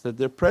watching us, that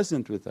they're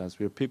present with us.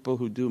 We're people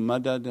who do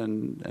madad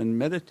and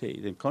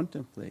meditate and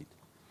contemplate,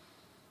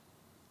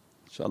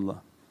 inshaAllah.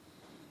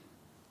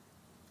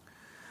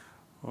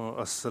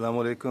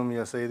 As-salamu alaykum,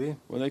 Ya Sayyidi.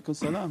 Wa alaykum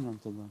salam wa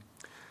rahmatullah.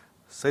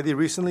 Sayyidi,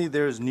 recently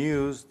there's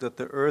news that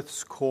the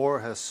earth's core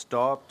has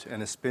stopped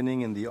and is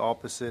spinning in the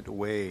opposite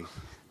way.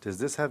 Does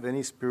this have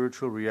any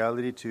spiritual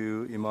reality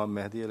to Imam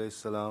Mahdi alayhi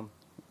salam?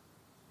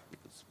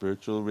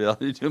 Spiritual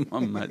reality to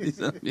Imam Mahdi?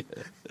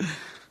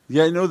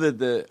 Yeah, I know that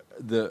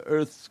the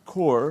earth's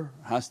core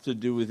has to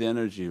do with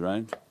energy,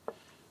 right?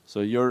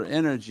 So your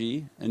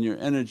energy and your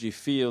energy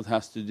field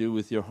has to do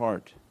with your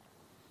heart.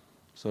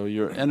 So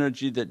your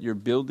energy that you're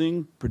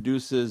building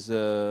produces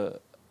a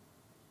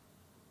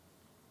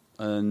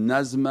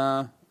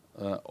nazma,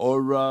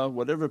 aura,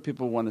 whatever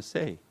people want to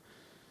say.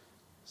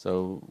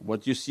 So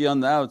what you see on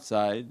the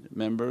outside,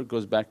 remember,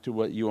 goes back to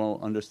what you all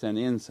understand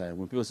inside.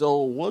 When people say,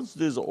 oh, what's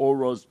this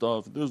aura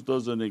stuff, this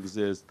doesn't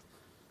exist.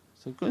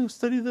 So go and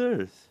study the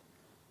earth.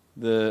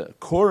 The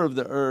core of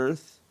the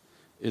earth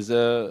is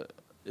a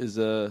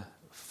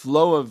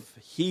flow of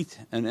heat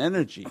and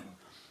energy.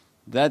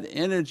 That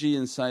energy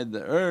inside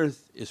the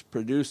earth is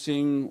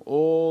producing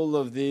all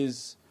of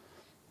these,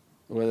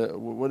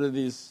 what are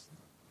these,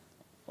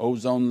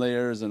 ozone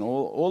layers and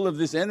all of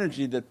this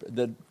energy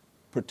that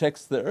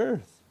protects the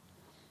earth.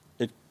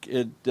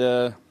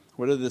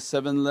 What are the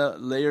 7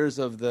 layers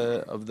of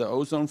the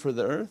ozone for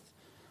the earth?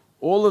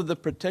 All of the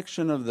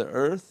protection of the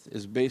earth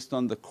is based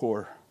on the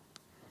core.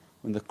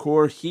 When the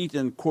core heat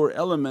and core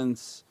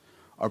elements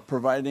are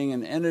providing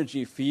an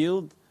energy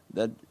field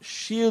that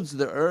shields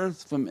the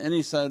earth from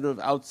any sort of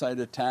outside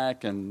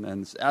attack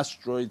and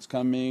asteroids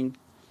coming.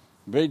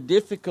 Very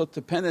difficult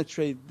to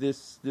penetrate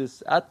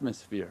this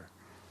atmosphere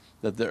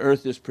that the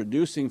earth is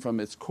producing from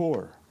its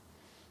core.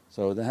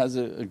 So that has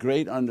a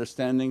great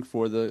understanding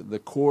for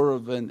the core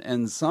of an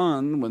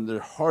insan. When their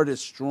heart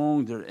is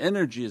strong, their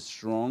energy is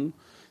strong,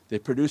 they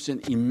produce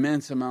an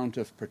immense amount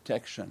of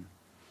protection.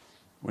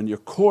 When your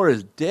core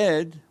is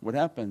dead, what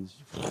happens?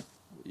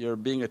 You're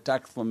being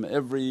attacked from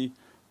every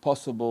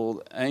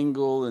possible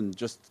angle and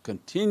just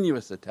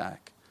continuous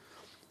attack.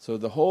 So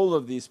the whole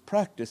of these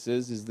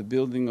practices is the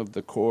building of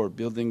the core,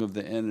 building of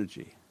the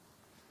energy.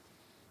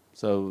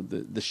 So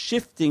the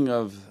shifting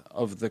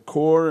of the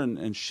core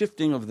and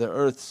shifting of the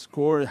earth's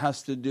core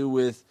has to do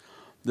with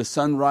the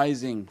sun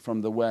rising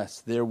from the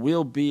west. There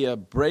will be a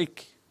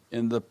break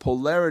in the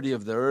polarity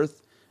of the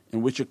earth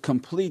in which a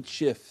complete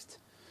shift,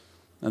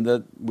 and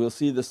that we'll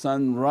see the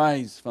sun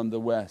rise from the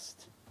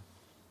west.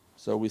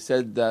 So we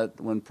said that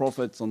when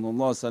Prophet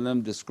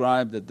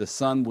described that the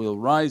sun will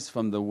rise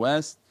from the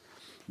west,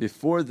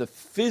 before the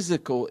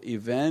physical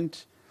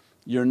event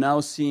you're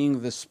now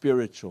seeing the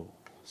spiritual.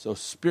 So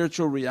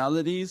spiritual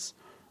realities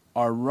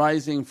are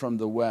rising from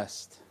the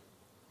west,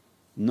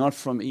 not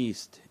from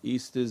east.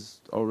 East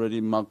is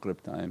already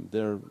Maghrib time,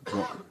 they're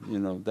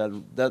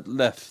that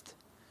left,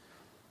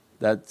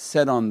 that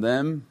set on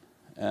them.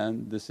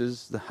 And this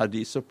is the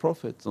hadith of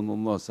Prophet that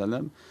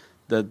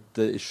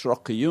the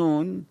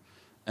ishraqiyun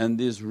and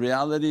these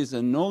realities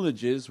and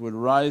knowledges would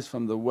rise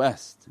from the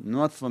west,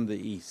 not from the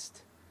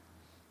east.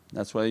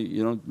 That's why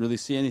you don't really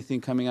see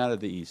anything coming out of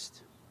the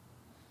east.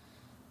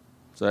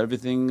 So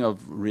everything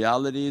of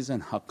realities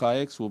and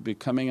haqqaiqs will be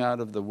coming out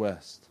of the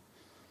west.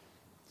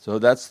 So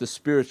that's the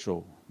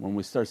spiritual. When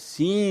we start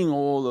seeing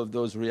all of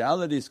those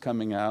realities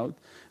coming out,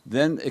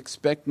 then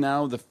expect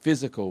now the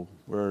physical,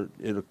 where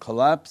it'll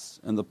collapse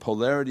and the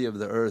polarity of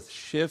the earth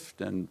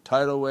shift, and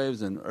tidal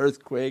waves and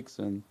earthquakes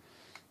and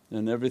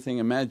everything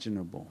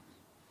imaginable.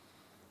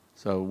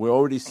 So we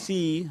already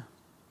see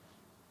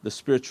the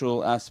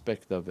spiritual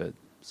aspect of it.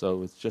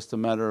 So it's just a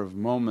matter of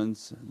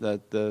moments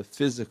that the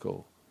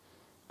physical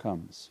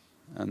comes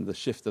and the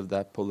shift of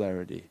that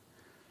polarity,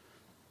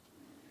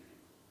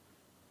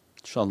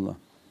 inshaAllah.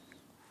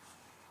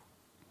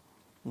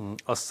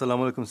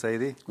 As-salamu alaykum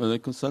Sayyidi. Wa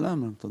alaykum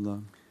salam wa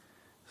rahmatullah.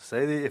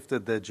 Sayyidi, if the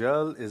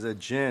Dajjal is a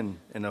jinn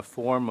in a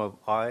form of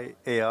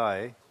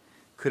AI,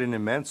 could an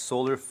immense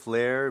solar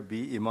flare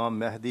be Imam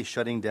Mahdi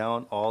shutting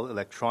down all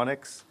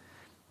electronics?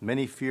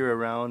 Many fear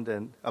around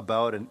and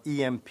about an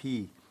EMP,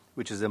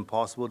 which is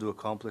impossible to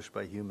accomplish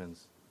by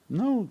humans.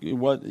 No,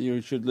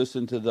 you should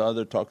listen to the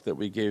other talk that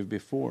we gave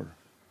before.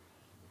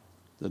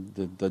 The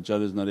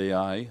Dajjal is not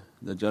AI,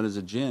 Dajjal is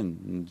a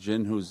jinn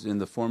who's in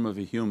the form of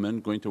a human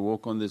going to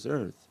walk on this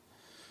earth.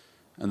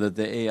 And that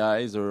the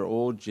AIs are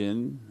all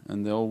jinn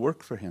and they all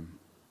work for him.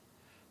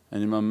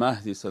 And Imam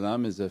Mahdi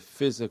is a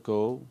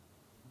physical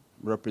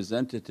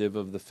representative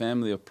of the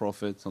family of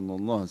Prophet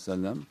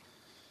and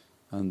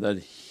that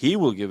he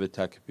will give a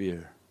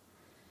takbir.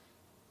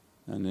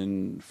 And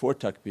in 4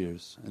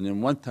 takbirs, and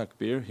in 1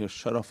 takbir he'll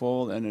shut off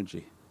all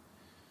energy.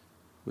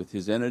 With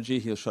his energy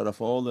he'll shut off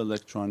all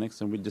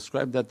electronics, and we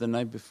described that the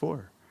night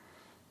before.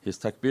 His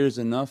takbir is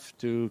enough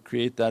to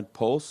create that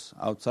pulse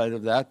outside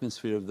of the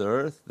atmosphere of the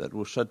earth that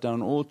will shut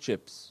down all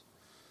chips.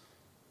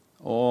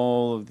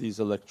 All of these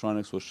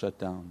electronics will shut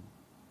down.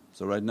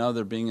 So right now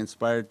they're being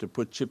inspired to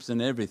put chips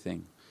in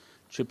everything,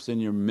 chips in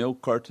your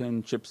milk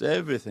carton, chips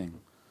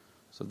everything.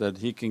 so that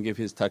he can give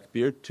his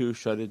takbir to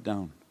shut it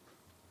down.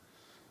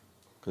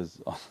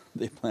 Because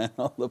they plan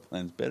all the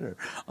plans better.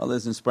 Allah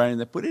is inspiring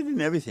them, put it in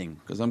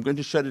everything because I'm going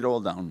to shut it all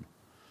down.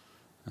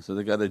 And so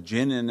they got a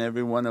jinn in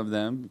every one of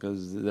them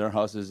because their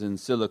house is in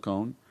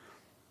silicone.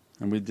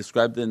 And we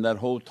described it in that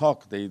whole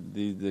talk,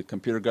 the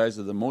computer guys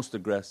are the most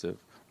aggressive.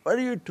 What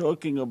are you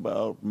talking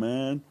about,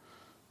 man?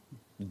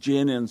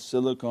 Jinn and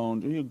silicone,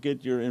 where do you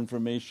get your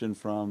information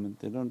from?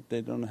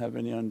 They don't have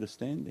any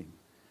understanding.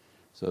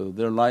 So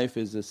their life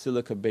is a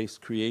silica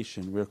based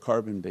creation, we're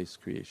carbon based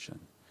creation.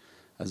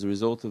 As a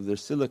result of their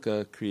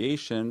silica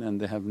creation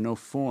and they have no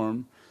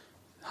form,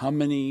 how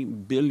many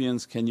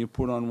billions can you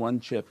put on one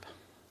chip?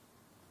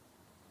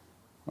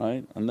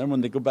 Right? And then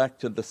when they go back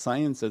to the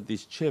science of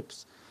these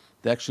chips,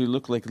 they actually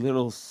look like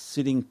little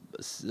city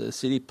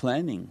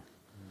planning.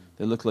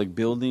 They look like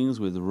buildings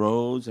with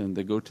roads, and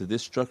they go to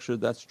this structure,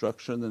 that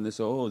structure, and then they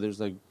say, oh, there's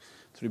like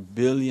 3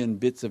 billion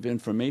bits of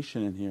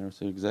information in here.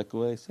 So exactly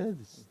what I said,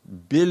 it's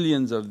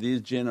billions of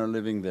these jinn are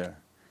living there,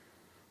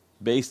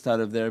 based out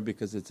of there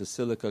because it's a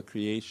silica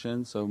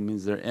creation, so it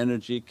means their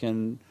energy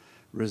can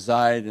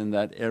reside in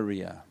that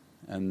area.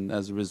 And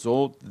as a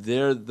result,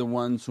 they're the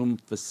ones whom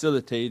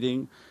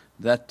facilitating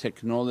that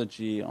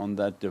technology on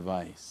that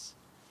device.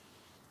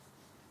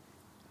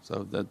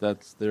 So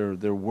that's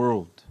their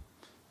world.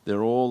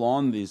 They're all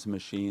on these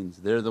machines,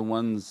 they're the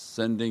ones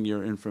sending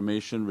your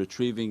information,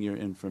 retrieving your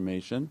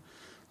information.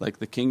 Like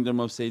the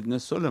kingdom of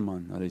Sayyidina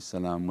Sulaiman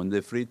when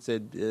the Ifrit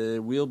said,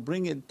 we'll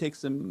bring it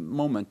takes a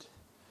moment.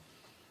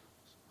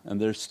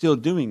 And they're still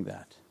doing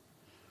that.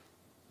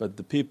 But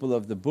the people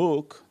of the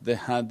book, they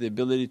had the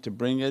ability to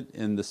bring it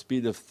in the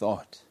speed of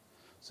thought.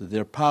 So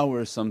their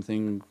power is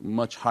something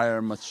much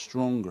higher, much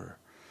stronger.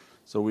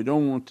 So we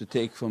don't want to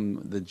take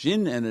from the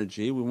jinn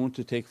energy, we want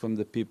to take from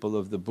the people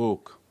of the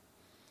book,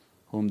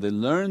 whom they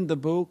learned the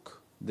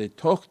book, they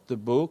taught the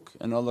book,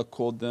 and Allah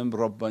called them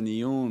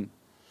Rabbaniyun.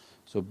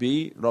 So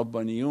be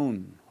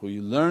Rabbaniyun, who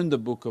you learned the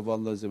book of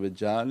Allah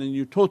and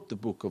you taught the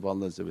book of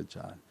Allah.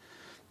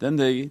 Then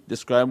they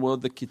describe, well,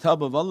 the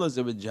kitab of Allah,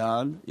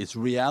 its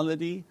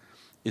reality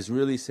is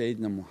really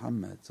Sayyidina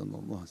Muhammad.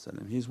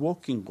 He's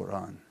walking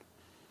Qur'an.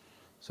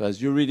 So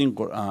as you're reading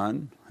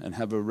Qur'an and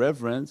have a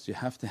reverence, you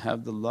have to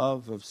have the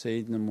love of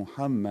Sayyidina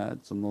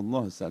Muhammad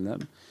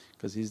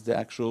because he's the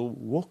actual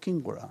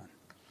walking Qur'an.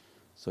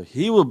 So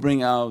he will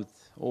bring out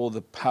all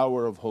the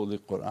power of Holy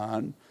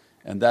Qur'an,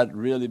 and that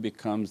really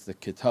becomes the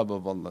kitab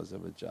of Allah.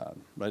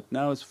 Right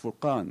now it's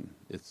Furqan,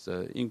 it's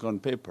ink on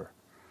paper.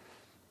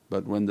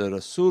 But when the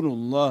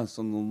Rasulullah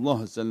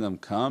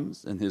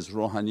comes and his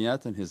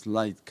ruhaniyat and his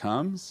light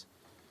comes,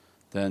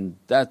 then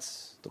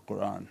that's the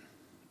Qur'an.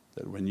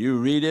 That when you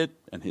read it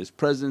and his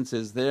presence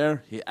is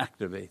there, he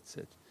activates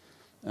it,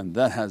 and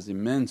that has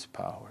immense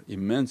power,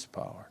 immense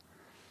power.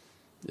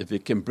 If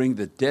it can bring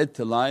the dead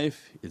to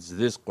life, it's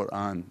this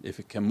Qur'an. If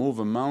it can move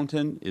a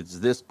mountain, it's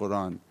this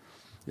Qur'an.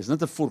 It's not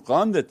the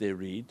Furqan that they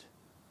read,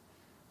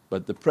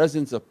 but the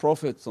presence of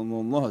Prophet is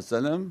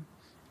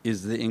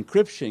the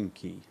encryption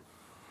key.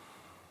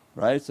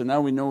 Right? So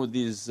now we know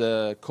these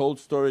cold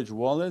storage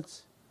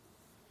wallets,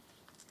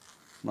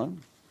 right?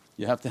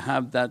 You have to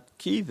have that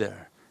key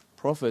there.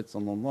 Prophet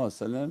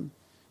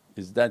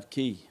is that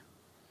key.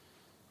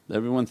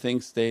 Everyone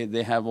thinks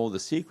they have all the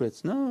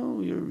secrets. No,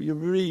 you're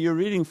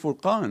reading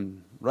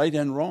Furqan, right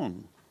and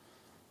wrong.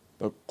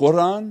 But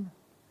Qur'an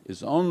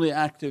is only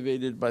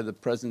activated by the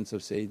presence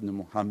of Sayyidina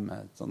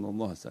Muhammad.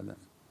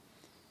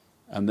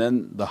 And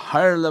then the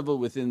higher level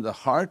within the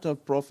heart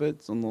of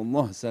Prophet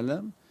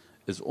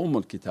is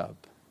Kitab,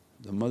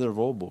 the mother of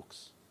all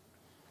books.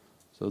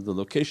 So the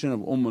location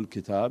of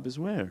Kitab is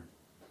where?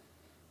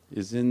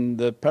 Is in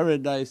the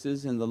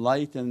paradises, in the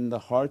light and the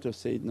heart of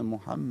Sayyidina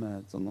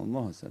Muhammad.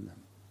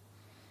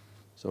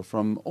 So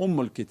from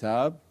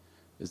Kitab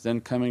is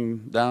then coming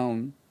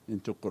down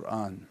into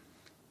Qur'an,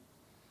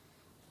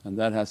 and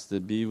that has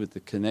to be with the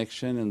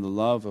connection and the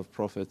love of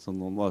Prophet so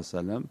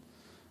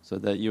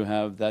that you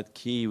have that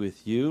key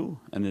with you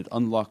and it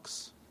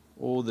unlocks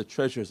all the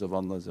treasures of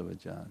Allah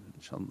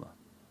inshaAllah.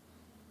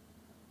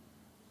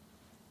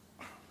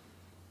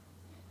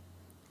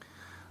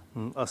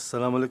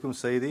 As-salamu alaykum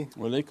Sayyidi.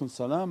 Wa alaykum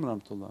salam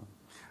rahmatullah.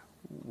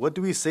 What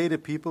do we say to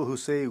people who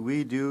say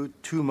we do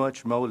too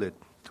much mawlid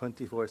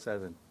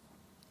 24/7?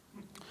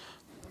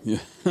 Yeah.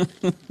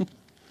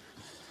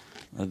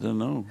 I don't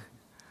know.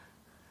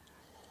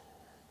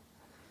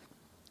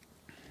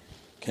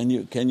 Can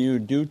you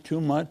do too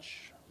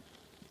much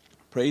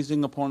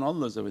praising upon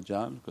Allah?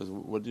 Because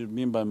what do you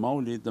mean by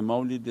mawlid? The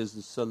mawlid is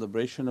the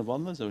celebration of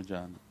Allah.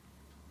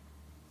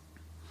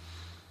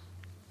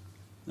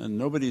 And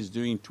nobody's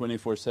doing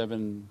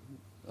 24/7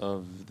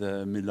 of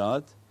the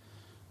milad,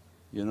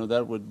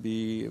 that would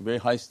be a very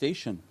high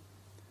station.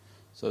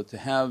 So to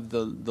have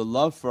the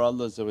love for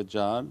Allah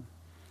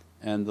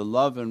and the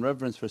love and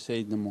reverence for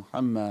Sayyidina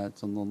Muhammad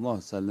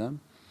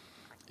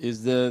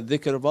is the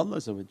dhikr of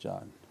Allah.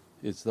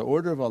 It's the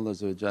order of Allah.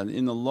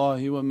 Inna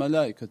Allahi wa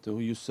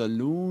malaikatahu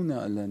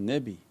yusalluna ala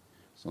nabi.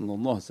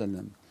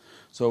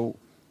 So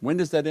when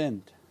does that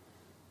end?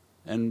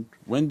 and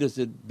when does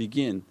it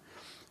begin?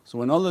 So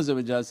when Allah says,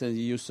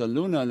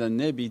 Yusalluna ala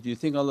nabi, do you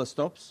think Allah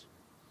stops?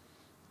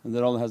 And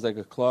then Allah has like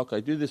a clock, I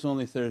do this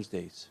only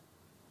Thursdays.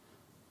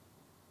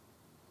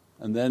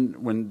 And then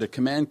when the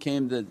command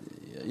came that,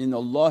 in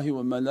Allahi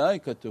wa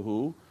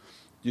malaikatuhu,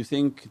 do you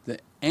think the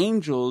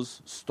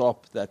angels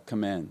stop that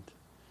command?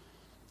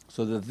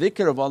 So the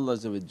dhikr of Allah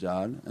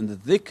and the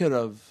dhikr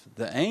of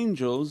the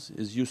angels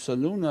is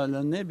yusalluna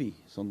ala nabi.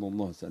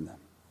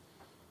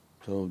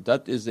 So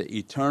that is the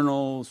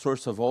eternal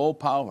source of all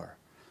power.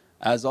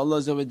 As Allah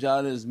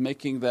is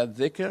making that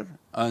dhikr,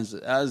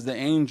 as the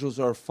angels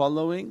are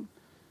following,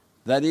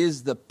 that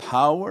is the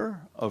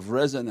power of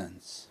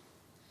resonance.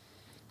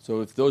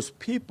 So if those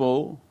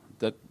people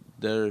that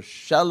their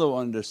shallow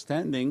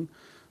understanding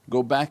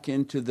go back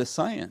into the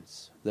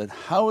science, that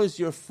how is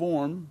your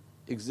form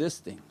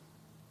existing?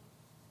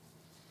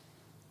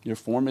 Your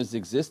form is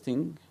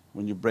existing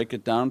when you break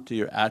it down to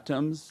your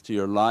atoms, to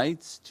your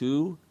lights,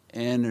 to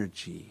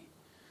energy.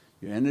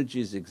 Your energy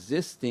is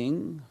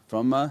existing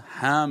from a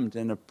hamd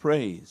and a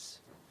praise.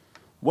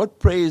 What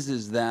praise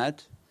is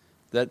that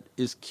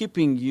is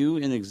keeping you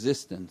in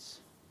existence?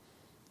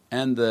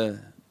 And the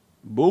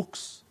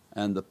books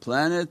and the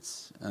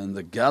planets and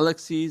the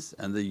galaxies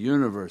and the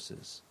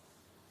universes,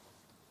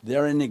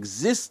 they're in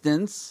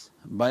existence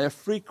by a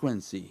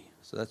frequency.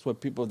 So that's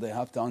what people, they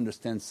have to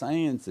understand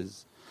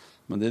sciences.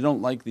 When they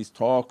don't like these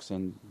talks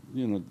and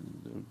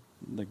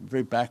like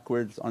very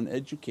backwards,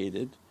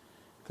 uneducated,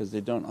 because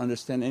they don't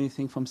understand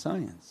anything from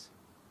science.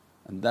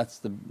 And that's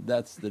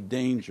the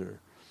danger.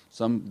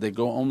 Some they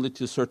go only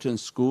to certain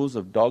schools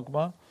of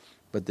dogma,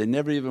 but they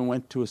never even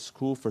went to a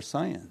school for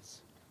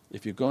science.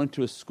 If you go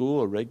into a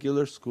school, a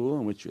regular school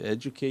in which you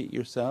educate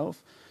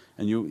yourself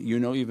and you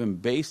know even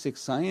basic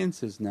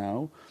sciences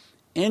now,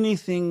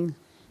 anything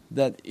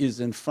that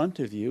is in front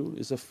of you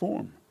is a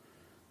form.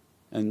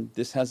 And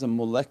this has a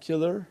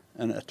molecular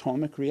and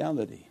atomic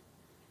reality.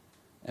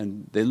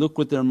 And they look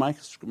with their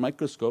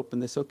microscope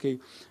and they say, okay,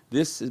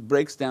 this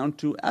breaks down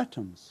to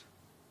atoms.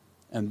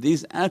 And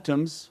these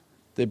atoms,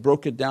 they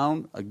broke it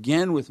down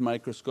again with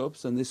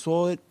microscopes and they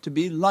saw it to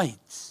be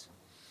lights.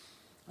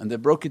 And they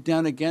broke it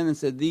down again and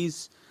said,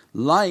 these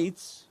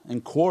lights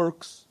and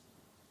quarks,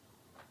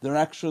 they're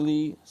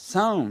actually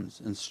sounds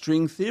and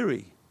string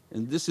theory.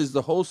 And this is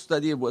the whole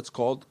study of what's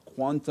called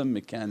quantum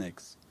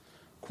mechanics,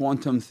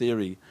 quantum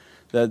theory.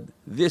 That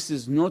this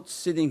is not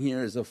sitting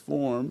here as a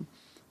form,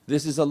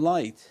 this is a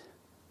light.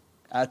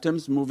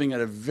 Atoms moving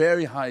at a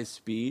very high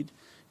speed,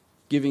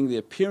 giving the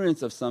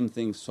appearance of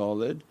something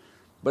solid,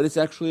 but it's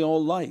actually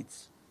all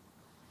lights.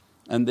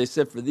 And they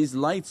said for these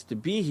lights to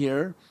be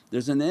here,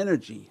 there's an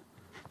energy.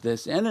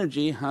 This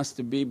energy has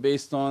to be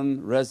based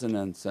on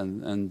resonance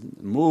and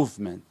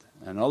movement.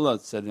 And Allah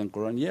said in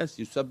Qur'an, yes,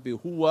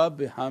 yusabbihu wa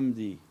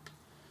bihamdi,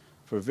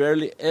 for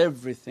verily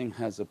everything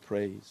has a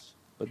praise.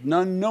 But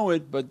none know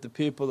it but the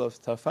people of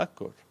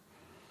tafakkur.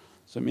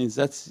 So it means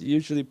that's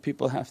usually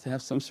people have to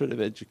have some sort of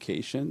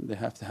education, they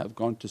have to have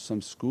gone to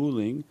some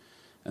schooling,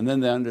 and then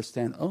they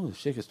understand, oh, the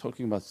shaykh is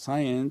talking about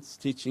science,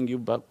 teaching you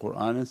about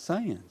Qur'an and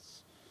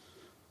science.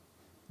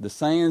 The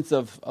science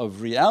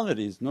of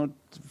realities, not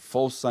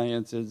false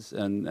sciences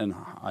and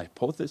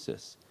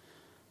hypothesis,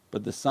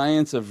 but the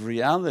science of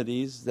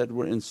realities that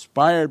were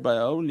inspired by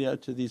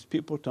awliya to these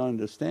people to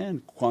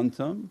understand.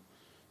 Quantum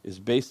is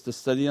based to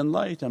study on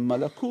light and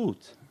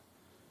malakut.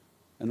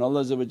 And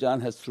Allah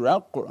has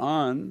throughout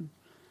Qur'an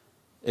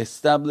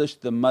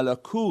established the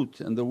malakut,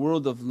 and the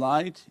world of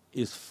light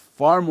is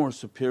far more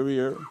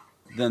superior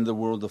than the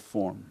world of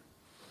form.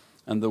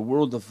 And the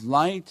world of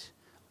light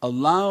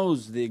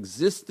allows the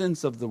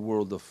existence of the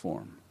world of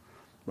form,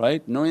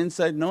 right? No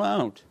inside, no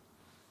out.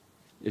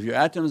 If your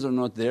atoms are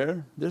not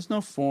there, there's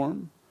no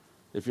form.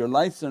 If your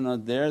lights are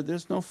not there,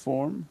 there's no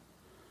form.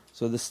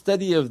 So the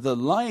study of the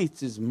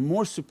lights is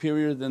more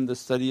superior than the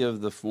study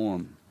of the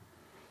form.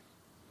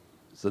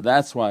 So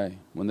that's why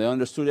when they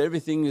understood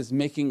everything is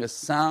making a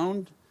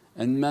sound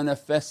and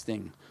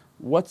manifesting.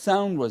 What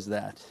sound was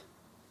that?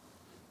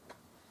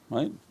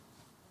 Right?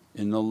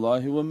 Inna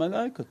Allahi wa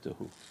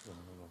malaikatuhu.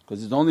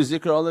 Because it's the only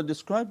zikr Allah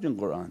described in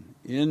Qur'an.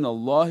 Inna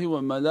Allahi wa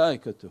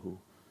malaikatuhu.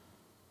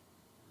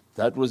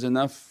 That was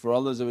enough for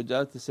Allah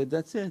to say,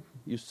 that's it,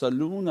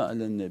 yusalluna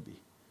ala nabi.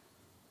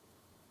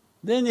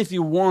 Then if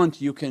you want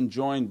you can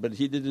join, but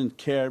He didn't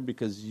care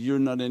because you're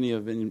not any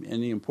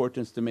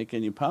importance to make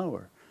any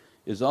power.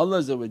 Is Allah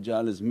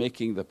is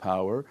making the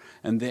power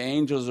and the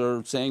angels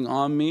are saying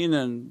Ameen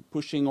and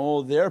pushing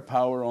all their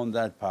power on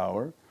that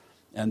power,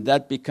 and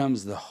that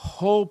becomes the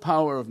whole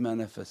power of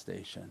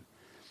manifestation.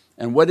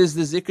 And what is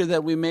the zikr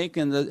that we make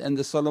and the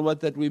salawat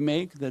that we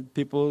make, that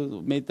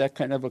people made that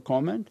kind of a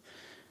comment?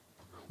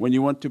 When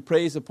you want to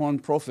praise upon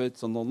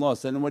Prophet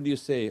what do you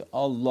say?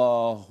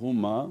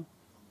 Allahumma.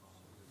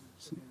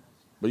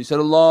 But you said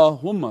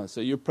Allahumma,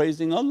 so you're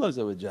praising Allah.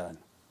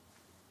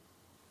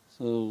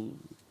 So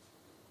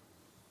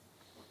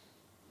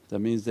that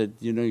means that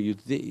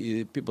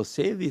people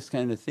say these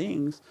kind of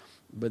things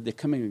but they're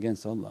coming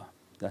against Allah.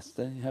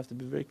 You have to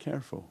be very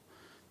careful.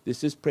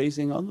 This is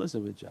praising Allah.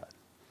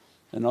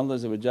 And Allah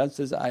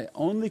says, I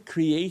only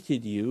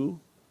created you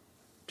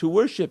to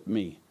worship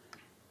me.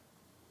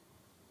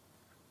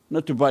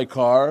 Not to buy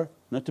car,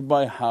 not to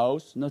buy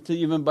house, not to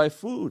even buy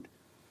food.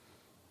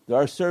 There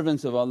are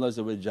servants of Allah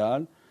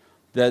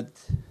that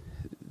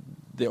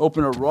they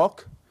open a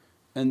rock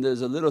and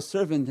there's a little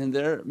servant in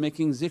there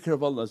making zikr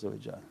of Allah.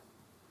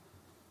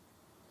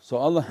 So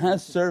Allah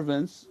has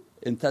servants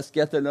in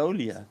Tazkiyat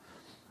al-Awliya.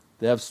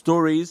 They have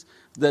stories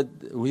that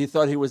he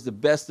thought he was the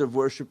best of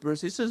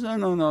worshippers. He says,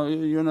 no,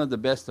 you're not the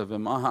best of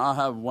them. I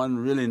have one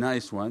really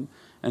nice one.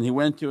 And he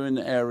went to an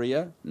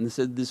area and they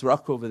said, this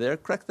rock over there,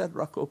 crack that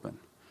rock open.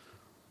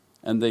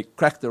 And they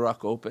cracked the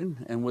rock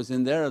open and was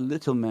in there a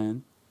little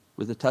man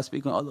with a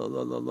tasbih going, Allah,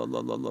 Allah, Allah,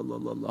 Allah, Allah,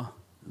 Allah, Allah.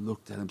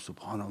 Looked at him,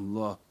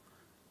 subhanallah.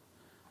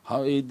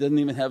 How he didn't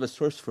even have a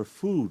source for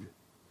food.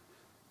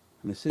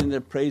 And they're sitting there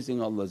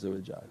praising Allah.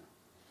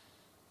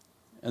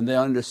 And they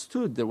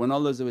understood that when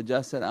Allah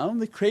said, I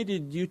only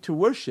created you to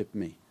worship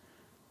me.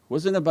 It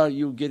wasn't about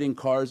you getting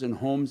cars and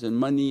homes and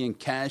money and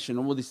cash and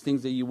all these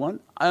things that you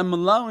want. I'm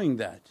allowing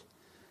that.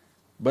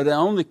 But I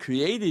only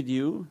created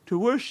you to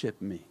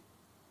worship me.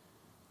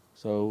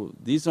 So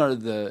these are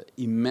the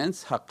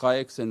immense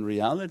haqqaiqs and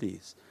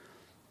realities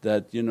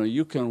that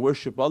you can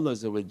worship Allah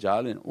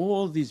in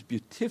all these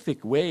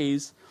beatific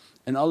ways,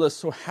 and Allah is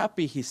so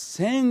happy He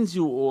sends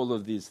you all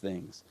of these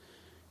things.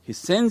 He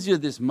sends you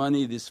this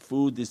money, this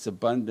food, this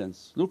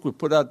abundance. Look, we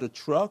put out the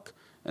truck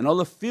and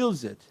Allah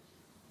fills it.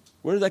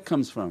 Where that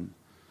comes from?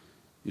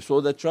 You saw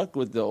that truck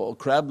with the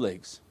crab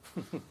legs,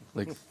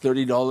 like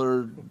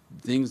 $30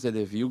 things that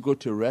if you go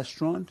to a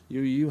restaurant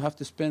you have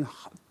to spend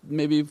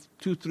maybe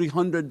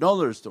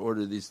 $200-300 to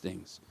order these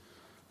things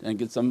and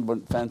get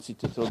someone fancy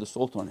to throw the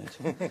salt on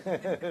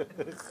it.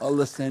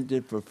 Allah sent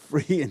it for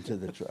free into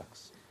the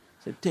trucks.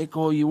 Said, take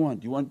all you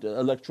want. You want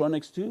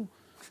electronics too?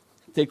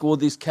 Take all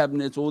these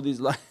cabinets, all these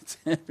lights,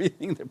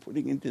 everything they're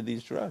putting into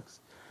these trucks.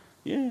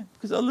 Yeah,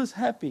 because Allah's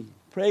happy.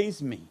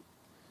 Praise me.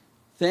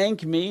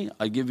 Thank me,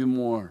 I give you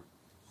more.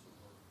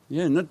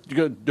 Yeah, not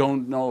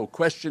don't know,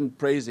 question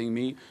praising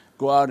me,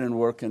 go out and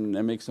work and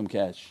make some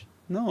cash.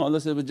 No,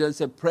 Allah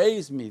said,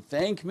 praise me,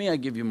 thank me, I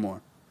give you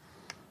more.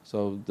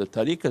 So the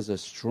tariqahs are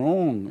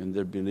strong in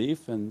their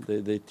belief and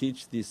they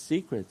teach these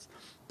secrets.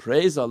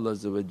 Praise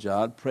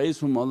Allah, praise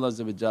whom Allah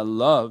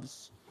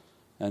loves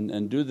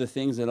and do the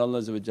things that Allah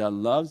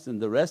loves,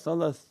 and the rest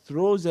Allah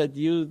throws at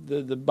you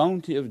the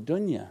bounty of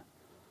dunya.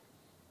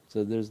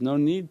 So there's no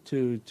need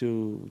to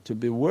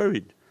be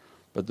worried.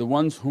 But the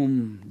ones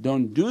whom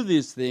don't do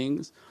these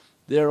things,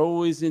 they're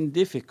always in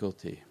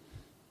difficulty,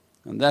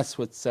 and that's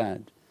what's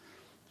sad.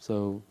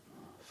 So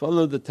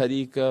follow the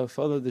tariqah,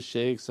 follow the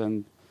shaykhs,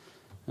 and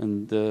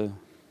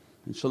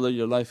inshaAllah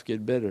your life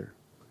get better.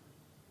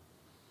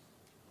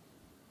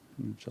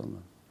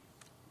 InshaAllah.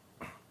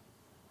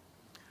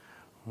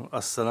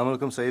 As-salamu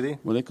alaykum Sayyidi.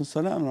 Wa alaykum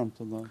as-salam wa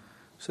rahmatullah.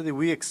 Sayyidi,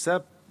 we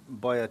accept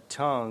by a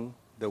tongue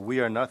that we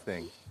are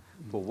nothing,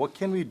 but what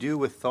can we do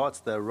with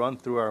thoughts that run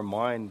through our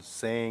mind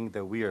saying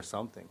that we are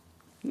something?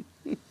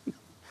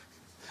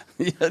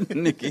 Yeah,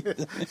 Nikki.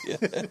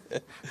 Yeah.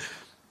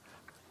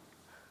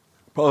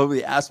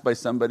 Probably asked by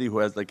somebody who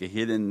has like a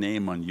hidden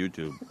name on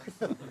YouTube,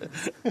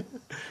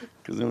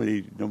 because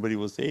nobody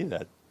will say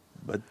that.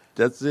 But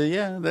that's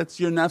that's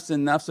your nafs,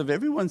 and nafs of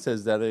everyone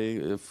says that.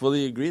 I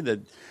fully agree that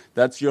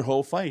that's your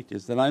whole fight,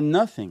 is that I'm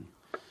nothing,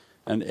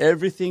 and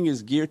everything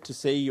is geared to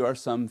say you are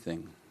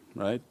something,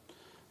 right?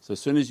 So as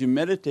soon as you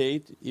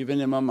meditate, even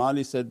Imam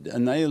Ali said,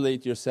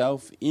 annihilate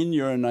yourself in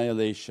your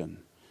annihilation.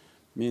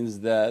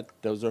 Means that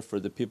those are for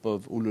the people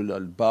of ulul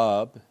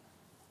albab,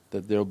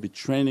 that they'll be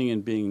training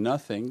in being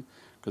nothing,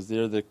 because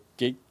they're the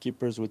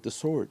gatekeepers with the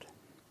sword,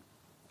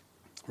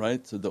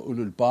 right? So the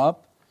ulul albab,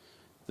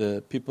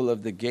 the people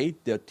of the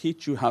gate, they'll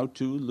teach you how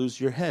to lose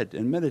your head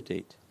and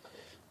meditate.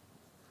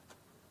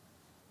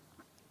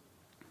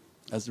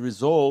 As a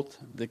result,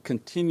 they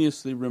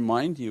continuously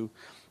remind you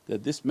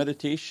that this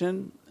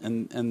meditation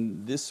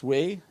and this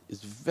way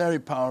is very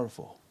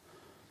powerful.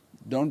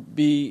 Don't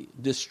be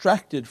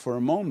distracted for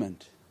a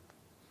moment,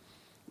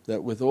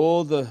 that with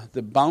all the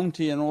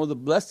bounty and all the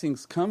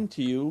blessings come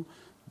to you,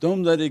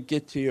 don't let it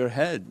get to your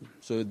head.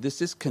 So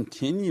this is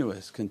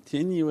continuous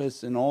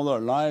in all our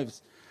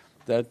lives,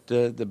 that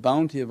the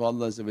bounty of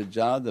Allah,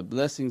 the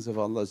blessings of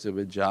Allah,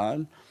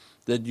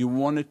 that you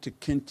want it to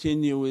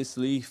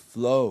continuously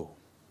flow,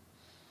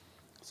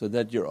 so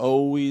that you're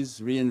always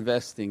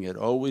reinvesting it,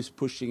 always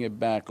pushing it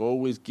back,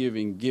 always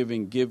giving,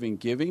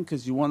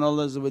 because you want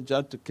Allah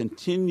to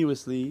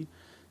continuously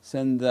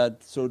send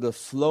that sort of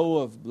flow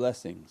of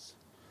blessings.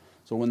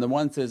 So when the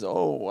one says,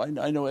 oh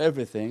I know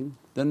everything,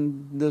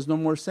 then there's no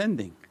more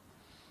sending.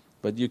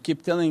 But you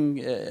keep telling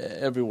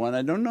everyone,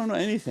 I don't know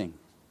anything.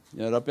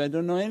 Ya Rabbi, I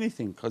don't know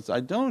anything, because I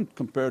don't,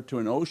 compared to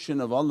an ocean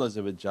of Allah,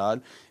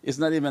 it's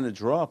not even a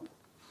drop.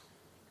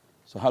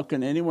 So how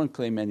can anyone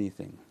claim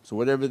anything? So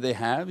whatever they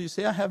have, you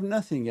say, I have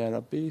nothing, Ya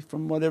Rabbi,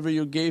 from whatever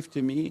you gave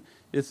to me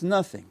it's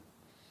nothing.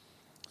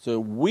 So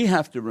we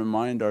have to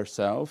remind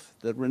ourselves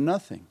that we're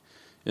nothing.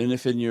 And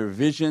if in your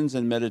visions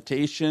and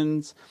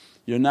meditations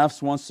Your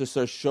nafs wants to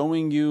start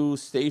showing you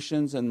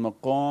stations and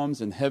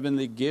maqams and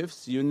heavenly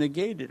gifts, you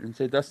negate it and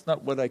say, that's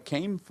not what I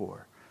came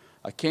for.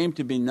 I came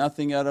to be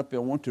nothing, Ya Rabbi, I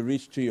want to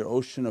reach to your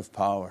ocean of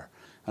power.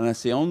 And I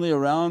say, only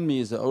around me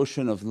is an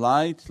ocean of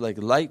light like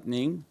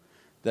lightning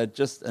that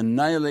just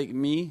annihilate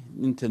me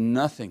into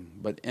nothing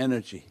but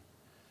energy.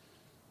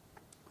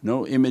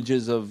 No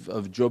images of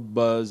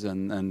jubbas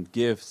and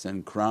gifts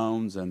and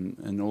crowns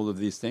and all of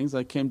these things.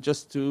 I came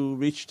just to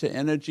reach to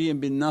energy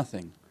and be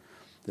nothing.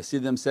 They see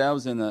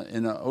themselves in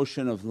an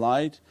ocean of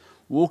light,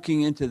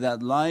 walking into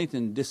that light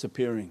and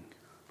disappearing.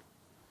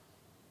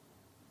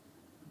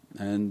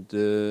 And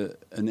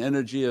an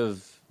energy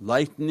of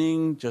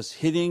lightning just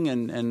hitting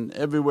and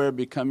everywhere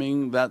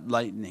becoming that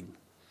lightning.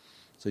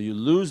 So you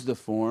lose the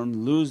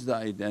form, lose the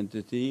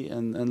identity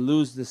and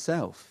lose the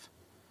self.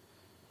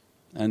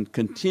 And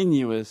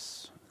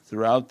continuous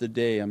throughout the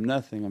day, I'm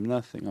nothing, I'm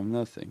nothing, I'm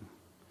nothing.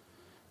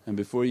 And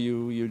before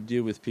you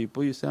deal with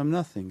people you say, I'm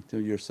nothing to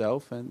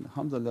yourself, and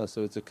alhamdulillah.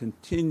 So it's a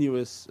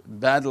continuous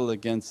battle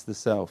against the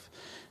self.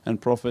 And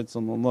Prophet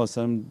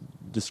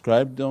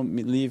described, don't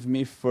leave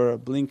me for a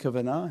blink of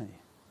an eye,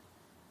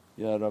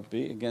 Ya Rabbi,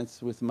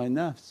 against with my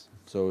nafs.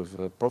 So if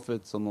a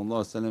Prophet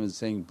is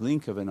saying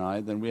blink of an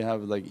eye, then we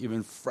have like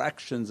even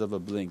fractions of a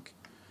blink.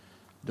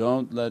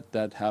 Don't let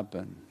that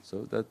happen.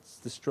 So that's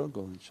the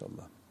struggle,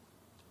 inshaAllah.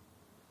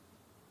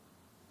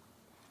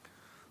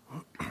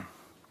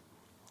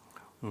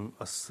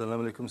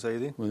 As-salamu alaykum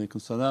Sayyidi. Wa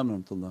alaykum salam wa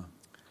rahmatullah.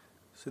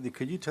 Sayyidi,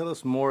 could you tell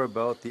us more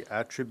about the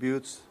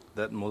attributes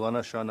that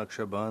Mawlana Shah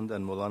Naqshband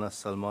and Mawlana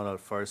Salman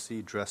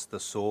al-Farsi dress the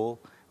soul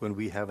when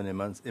we have an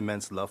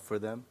immense love for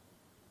them?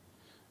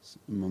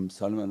 Imam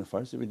Salman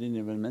al-Farsi, we didn't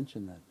even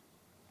mention that.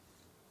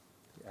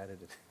 He added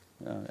it.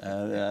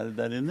 Added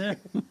that in there.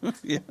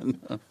 Yeah,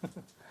 no.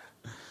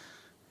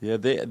 Yeah,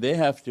 they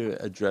have to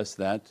address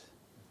that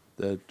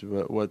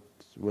what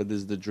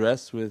is the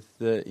dress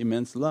with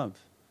immense love.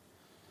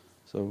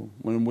 So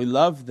when we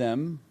love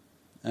them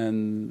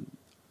and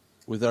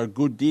with our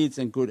good deeds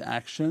and good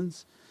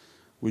actions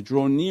we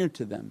draw near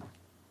to them,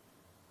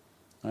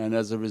 and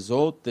as a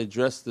result they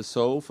dress the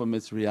soul from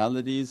its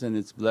realities and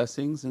its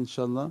blessings,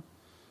 inshaAllah.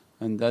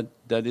 And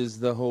that is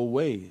the whole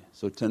way.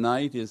 So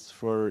tonight is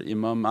for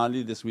Imam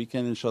Ali, this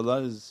weekend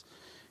inshaAllah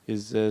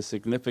is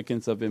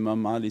significance of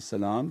Imam Ali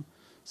salam.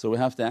 So we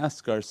have to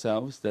ask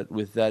ourselves that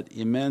with that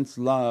immense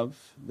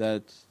love,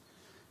 that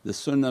the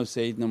sunnah of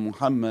Sayyidina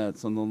Muhammad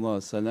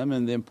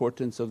and the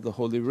importance of the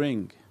holy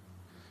ring,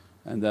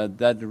 and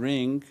that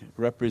ring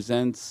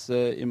represents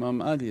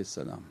Imam Ali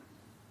salam.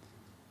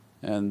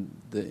 And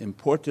the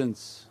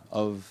importance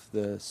of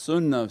the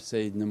sunnah of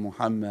Sayyidina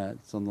Muhammad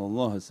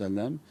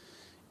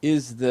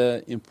is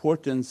the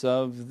importance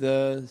of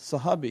the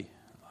Sahabi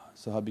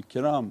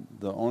kiram,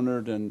 the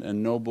honoured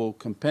and noble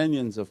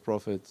companions of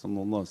Prophet.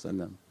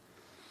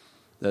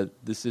 That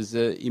this is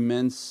an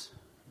immense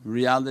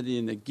reality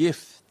and a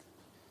gift,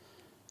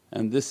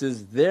 and this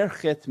is their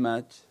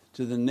khidmat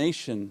to the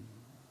nation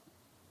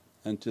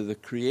and to the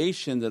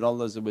creation that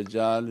Allah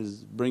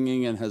is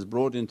bringing and has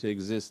brought into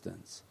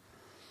existence.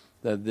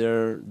 That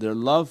their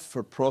love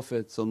for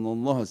Prophet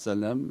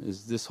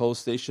is this whole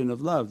station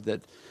of love,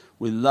 that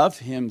we love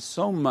him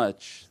so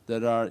much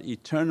that our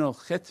eternal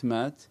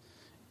khidmat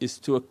is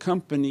to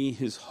accompany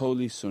his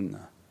holy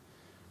sunnah.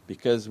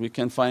 Because we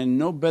can find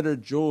no better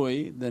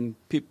joy than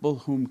people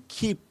whom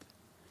keep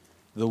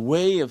the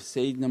way of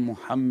Sayyidina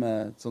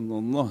Muhammad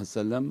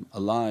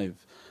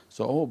alive.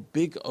 So all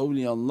big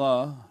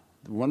awliyaullah,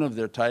 one of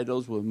their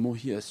titles was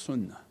Muhyi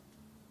Sunnah,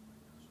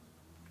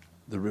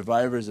 the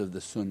revivers of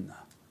the sunnah.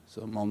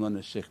 So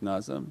Mawlana Shaykh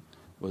Nazim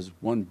was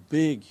one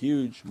big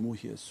huge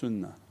Muhyi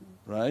Sunnah,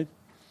 right?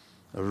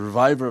 A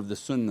reviver of the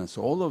sunnah.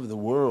 So all over the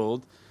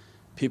world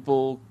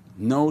people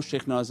know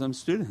Shaykh Nazim's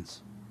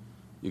students.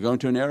 You go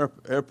into an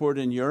airport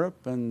in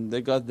Europe and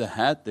they got the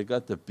hat, they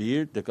got the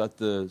beard, they got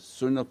the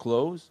sunnah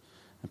clothes,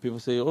 and people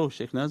say, oh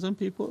Shaykh Nazim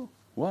people?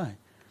 Why?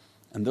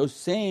 And those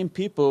same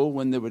people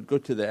when they would go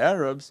to the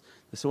Arabs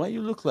they say, why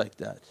you look like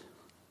that?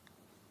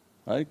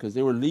 Right? Because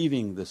they were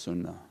leaving the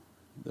sunnah.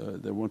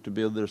 They want to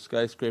build their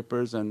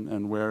skyscrapers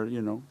and wear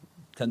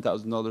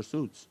 $10,000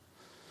 suits.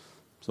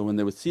 So when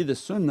they would see the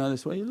sunnah they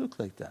say, why you look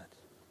like that?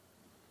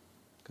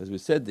 Because we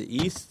said the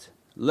East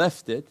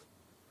left it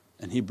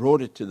and he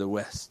brought it to the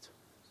West.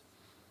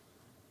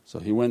 So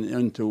he went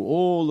into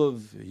all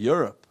of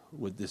Europe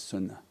with this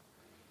sunnah,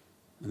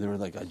 and they were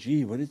like,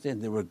 ajib, what is that?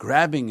 And they were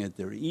grabbing it,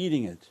 they were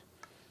eating it,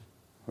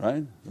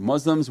 right? The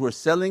Muslims were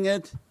selling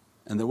it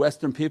and the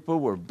Western people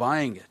were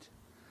buying it.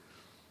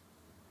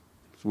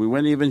 So we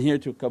went even here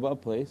to a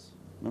kebab place,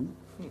 remember?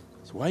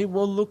 So why you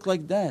all look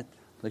like that?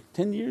 Like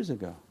 10 years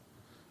ago.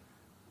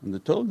 And they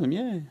told them,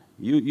 yeah,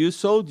 you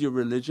sold your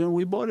religion,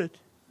 we bought it.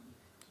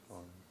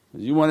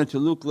 You wanted to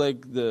look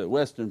like the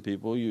Western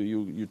people,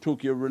 you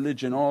took your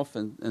religion off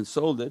and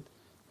sold it,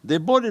 they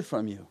bought it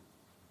from you.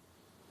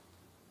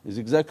 It's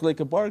exactly like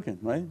a bargain,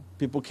 right?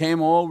 People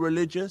came all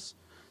religious,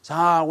 said,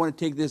 I want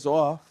to take this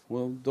off.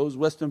 Well, those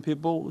Western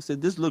people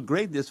said, this look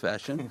great, this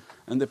fashion,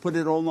 and they put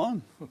it all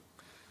on.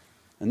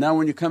 And now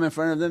when you come in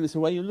front of them they say,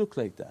 why you look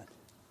like that?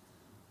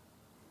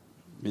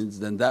 Means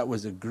then that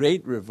was a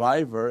great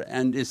reviver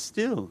and is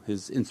still,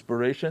 his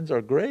inspirations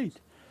are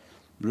great.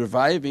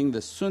 Reviving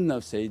the sunnah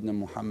of Sayyidina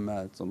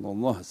Muhammad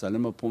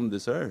upon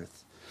this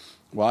earth.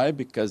 Why?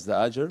 Because the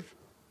ajr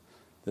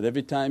that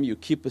every time you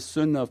keep a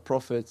sunnah of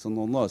Prophet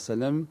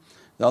that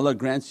Allah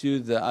grants you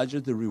the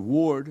ajr, the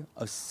reward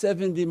of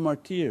 70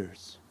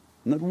 martyrs.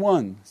 Not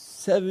one,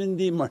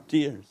 70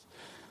 martyrs.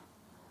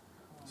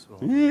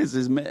 Yes,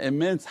 it's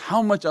immense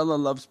how much Allah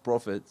loves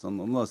Prophet.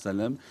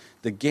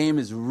 The game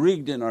is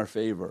rigged in our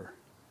favor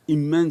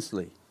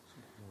immensely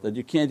that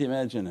you can't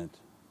imagine it.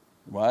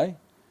 Why?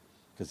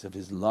 Because of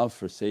his love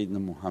for Sayyidina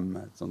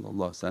Muhammad. I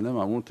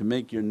want to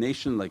make your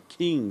nation like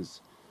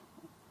kings,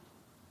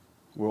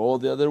 where all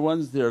the other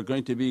ones they are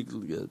going to be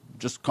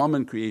just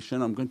common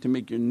creation. I'm going to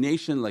make your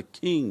nation like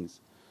kings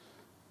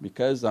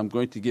because I'm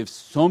going to give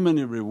so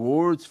many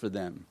rewards for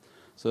them.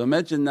 So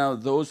imagine now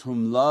those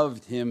whom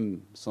loved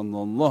him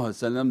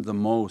the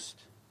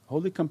most,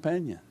 holy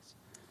companions.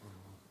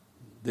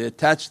 They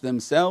attach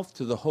themselves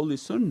to the holy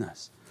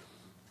sunnahs.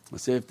 I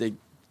say if they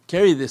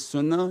carry this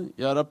sunnah,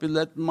 Ya Rabbi,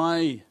 let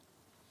my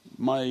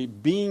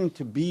being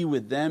to be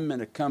with them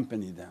and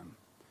accompany them.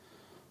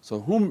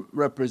 So whom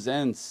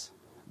represents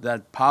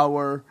that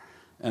power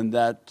and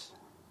that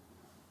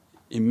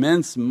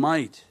immense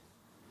might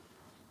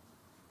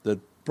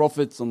that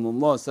Prophet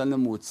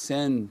would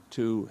send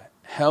to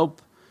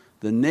help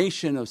the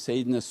nation of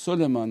Sayyidina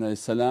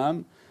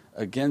Sulaiman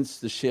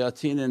against the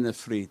shayateen and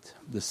ifrit,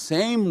 the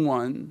same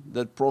one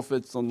that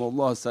Prophet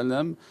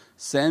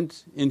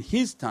sent in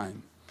his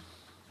time.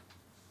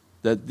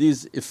 That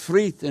these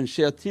ifrit and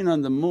shayateen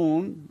on the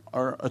moon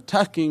are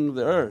attacking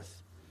the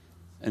earth,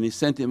 and he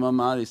sent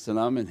Imam and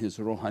his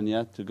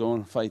ruhaniyat to go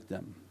and fight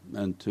them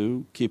and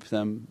to keep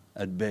them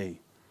at bay.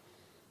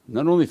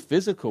 Not only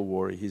physical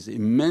warrior, he's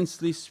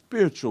immensely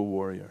spiritual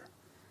warrior.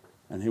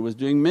 And he was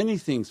doing many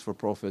things for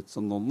Prophet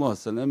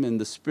in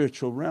the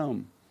spiritual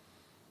realm.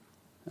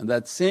 And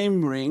that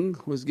same ring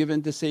was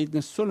given to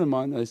Sayyidina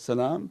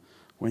Sulaiman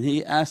when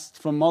he asked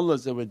from Allah,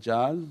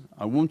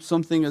 I want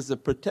something as a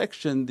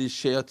protection, these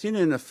shayateen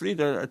and ifrit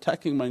are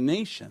attacking my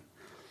nation.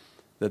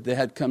 That they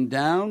had come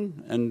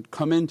down and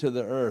come into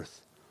the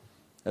earth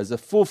as a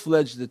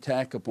full-fledged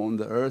attack upon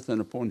the earth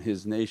and upon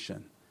his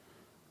nation.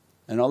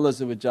 And Allah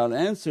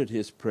answered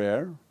his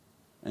prayer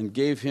and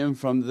gave him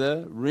from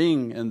the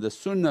ring and the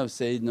sunnah of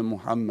Sayyidina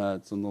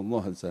Muhammad.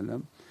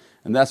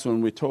 And that's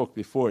when we talked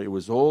before, it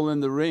was all in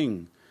the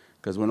ring,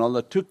 because when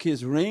Allah took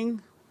his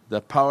ring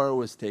the power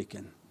was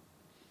taken.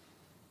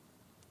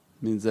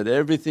 Means that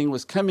everything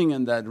was coming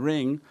in that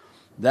ring.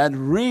 That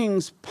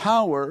ring's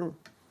power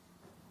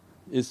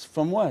is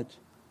from what?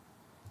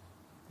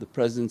 The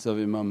presence of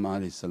Imam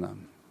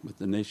with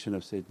the nation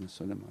of Sayyidina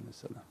Sulaiman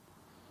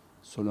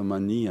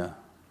Sulaimaniya.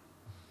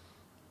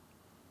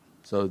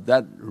 So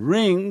that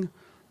ring,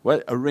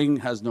 a ring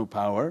has no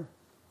power,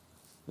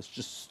 it's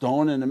just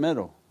stone in the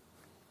middle.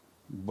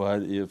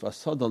 But if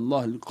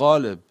Asadullah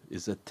al-Ghalib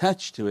is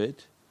attached to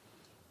it,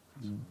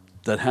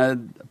 that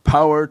had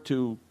power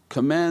to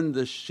command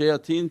the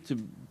shayateen to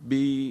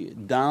be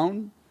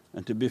down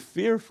and to be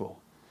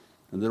fearful,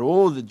 and that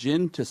all the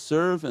jinn to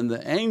serve and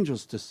the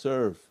angels to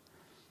serve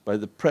by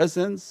the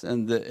presence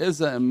and the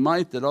izzah and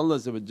might that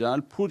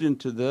Allah put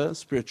into the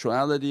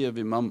spirituality of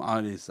Imam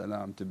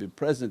to be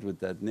present with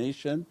that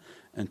nation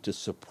and to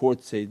support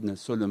Sayyidina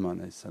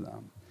Sulaiman.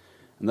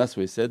 And that's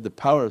why he said the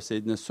power of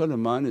Sayyidina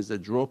Sulaiman is a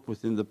drop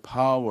within the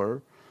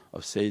power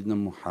of Sayyidina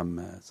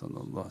Muhammad,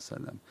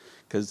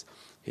 because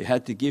he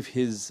had to give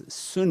his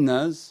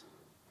sunnahs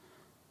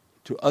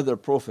to other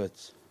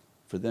prophets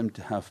for them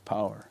to have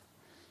power.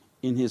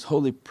 In his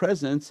holy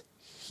presence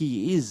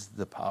he is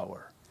the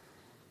power.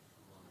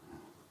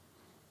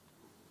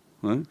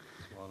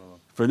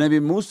 For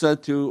Nabi Musa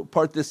to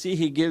part the sea,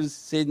 he gives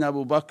Sayyidina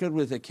Abu Bakr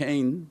with a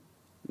cane.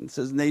 It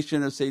says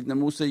nation of Sayyidina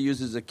Musa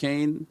uses a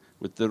cane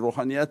with the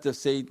ruhaniyat of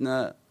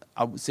Sayyidina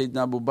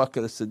Abu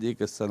Bakr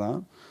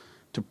as-Siddiq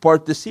to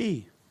part the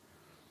sea.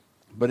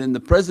 But in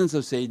the presence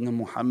of Sayyidina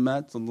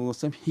Muhammad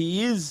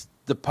he is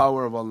the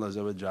power of Allah,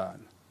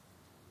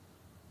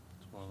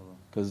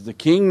 because the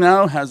king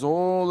now has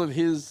all of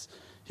his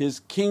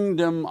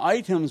kingdom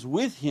items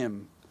with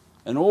him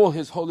and all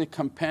his holy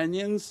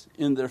companions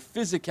in their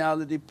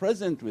physicality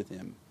present with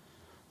him.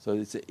 So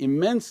it's an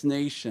immense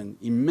nation,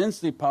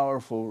 immensely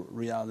powerful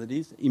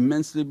realities,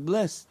 immensely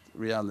blessed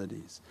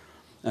realities.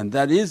 And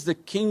that is the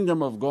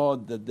kingdom of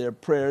God, that their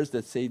prayers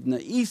that Sayyidina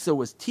Isa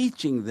was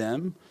teaching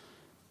them,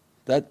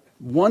 that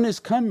one is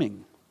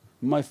coming.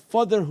 My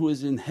Father who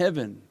is in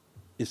heaven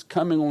is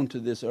coming onto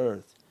this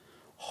earth.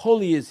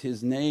 Holy is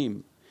His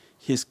name.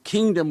 His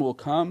kingdom will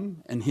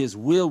come and His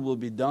will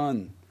be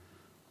done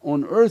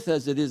on earth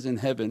as it is in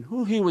heaven.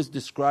 Who he was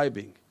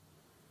describing?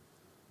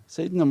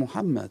 Sayyidina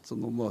Muhammad.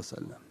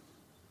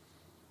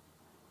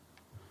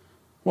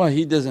 Why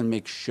he doesn't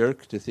make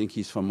shirk to think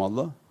he's from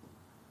Allah?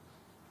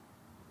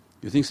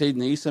 You think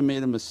Sayyidina Isa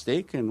made a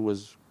mistake and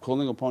was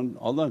calling upon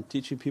Allah and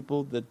teaching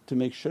people that to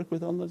make shirk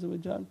with Allah?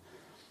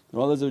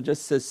 Allah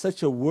just says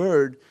such a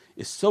word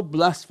is so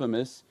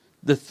blasphemous,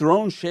 the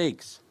throne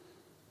shakes.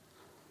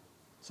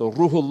 So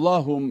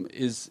Ruhullahum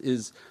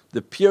is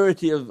the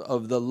purity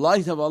of the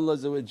light of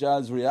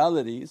Allah's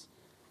realities.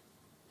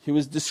 He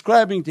was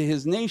describing to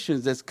his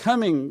nations that's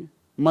coming,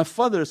 my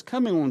father is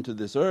coming onto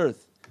this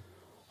earth.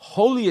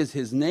 Holy is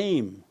his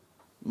name,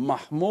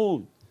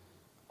 Mahmud,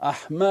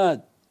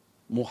 Ahmad,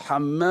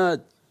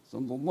 Muhammad.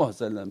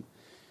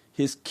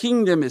 His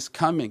kingdom is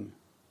coming.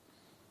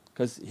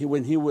 Because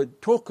when he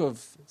would talk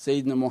of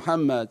Sayyidina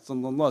Muhammad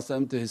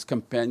to his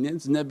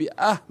companions, Nabi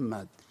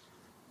Ahmad,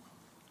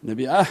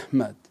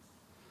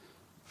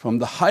 from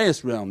the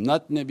highest realm,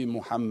 not Nabi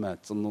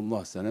Muhammad.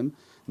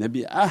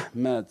 Nabi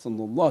Ahmad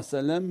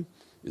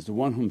is the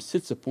one whom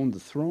sits upon the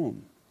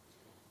throne,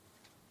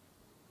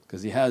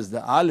 because he has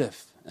the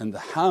alif and the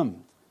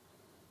hamd.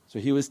 So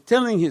he was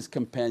telling his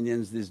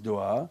companions this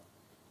dua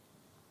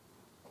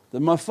that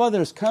my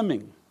father is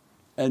coming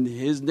and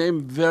his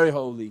name very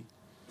holy,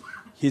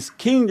 his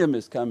kingdom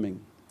is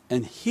coming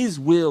and his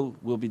will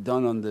be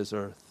done on this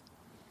earth.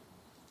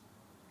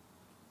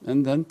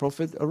 And then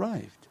Prophet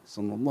arrived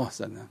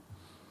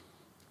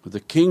the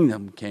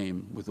kingdom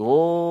came with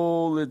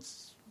all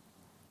its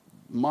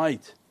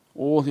might,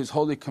 all his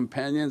holy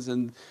companions,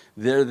 and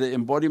they're the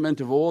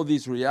embodiment of all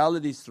these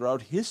realities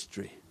throughout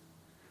history.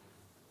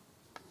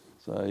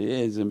 So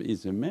yeah,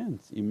 it's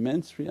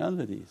immense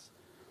realities.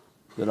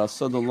 That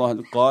Asadullah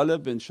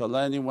al-Qalib,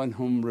 inshaAllah, anyone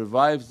whom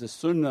revives the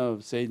sunnah of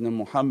Sayyidina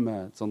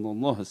Muhammad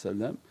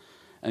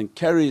and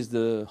carries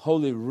the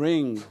holy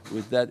ring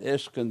with that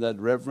ishq and that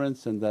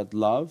reverence and that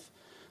love,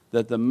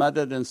 that the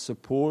madad and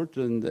support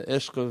and the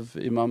ishq of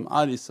Imam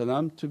Ali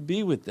to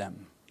be with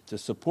them, to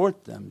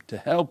support them, to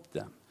help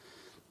them.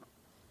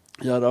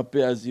 Ya Rabbi,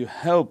 as you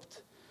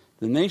helped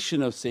the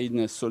nation of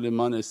Sayyidina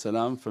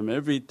Sulaiman from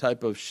every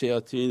type of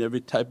shayateen,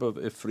 every type of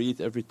ifrit,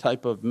 every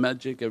type of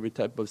magic, every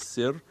type of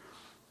sir,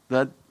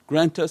 that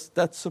grant us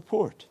that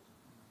support.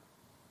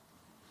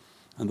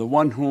 And the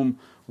one whom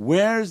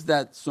wears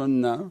that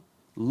sunnah,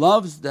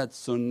 loves that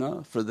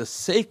sunnah for the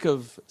sake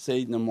of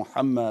Sayyidina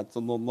Muhammad,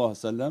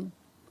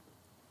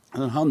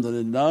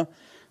 alhamdulillah,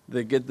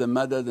 they get the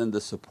madad and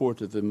the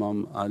support of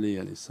Imam Ali.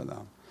 And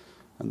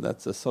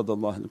that's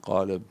Asadullah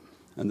al-Qalib,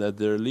 and that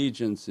their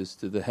allegiance is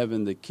to the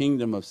heaven, the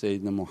kingdom of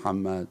Sayyidina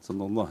Muhammad,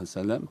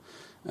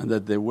 and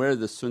that they wear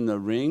the sunnah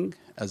ring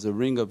as a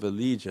ring of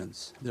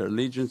allegiance. Their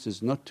allegiance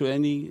is not to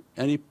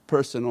any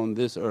person on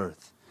this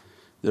earth,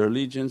 their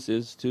allegiance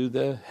is to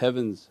the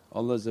heavens,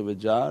 Allah,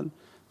 to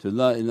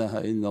La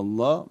ilaha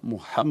illallah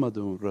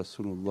Muhammadun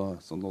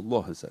Rasulullah.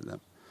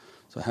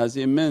 So it has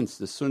immense,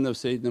 the sunnah of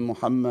Sayyidina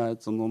Muhammad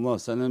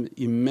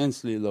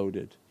immensely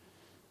loaded,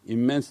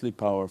 immensely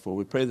powerful.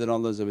 We pray that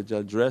Allah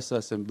dress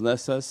us and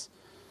bless us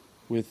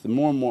with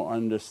more and more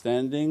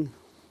understanding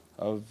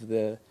of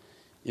the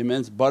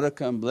immense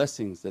barakah and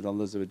blessings that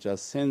Allah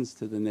sends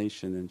to the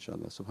nation,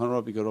 inshaAllah.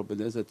 Subhana rabbika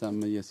rabbil izzati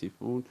amma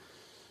yasifoon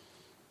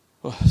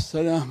wa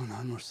salaamun ala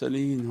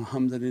al-mursaleen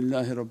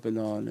walhamdulillahi rabbil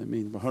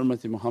alameen bi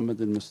hurmati Muhammad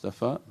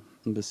al-Mustafa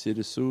bi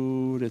siri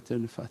Surat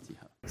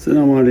al-Fatiha.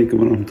 As-salamu alaykum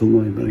wa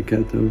rahmatullahi wa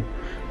barakatuh.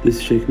 This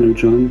is Shaykh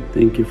Nurjan.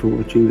 Thank you for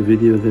watching the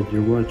video that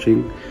you're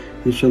watching.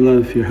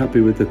 InshaAllah, if you're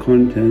happy with the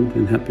content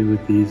and happy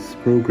with these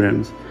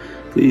programs,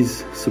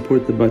 please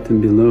support the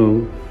button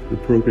below, the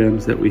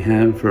programs that we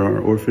have for our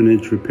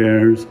orphanage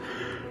repairs,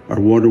 our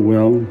water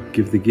well,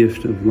 Give the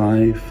Gift of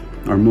Life,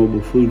 our mobile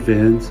food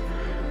vans.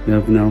 We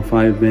have now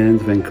 5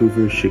 vans: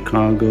 Vancouver,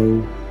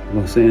 Chicago,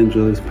 Los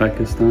Angeles,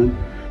 Pakistan.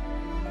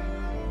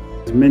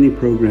 There's many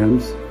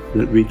programs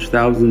that reach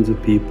thousands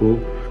of people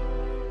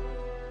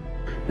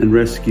and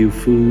rescue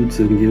foods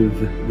and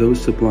give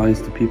those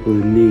supplies to people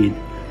in need.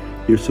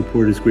 Your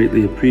support is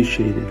greatly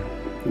appreciated.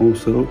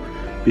 Also,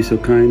 be so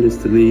kind as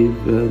to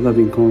leave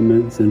loving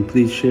comments, and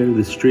please share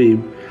the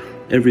stream.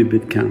 Every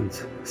bit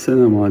counts.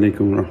 As-salamu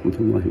alaykum wa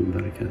rahmatullahi wa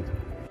barakatuh.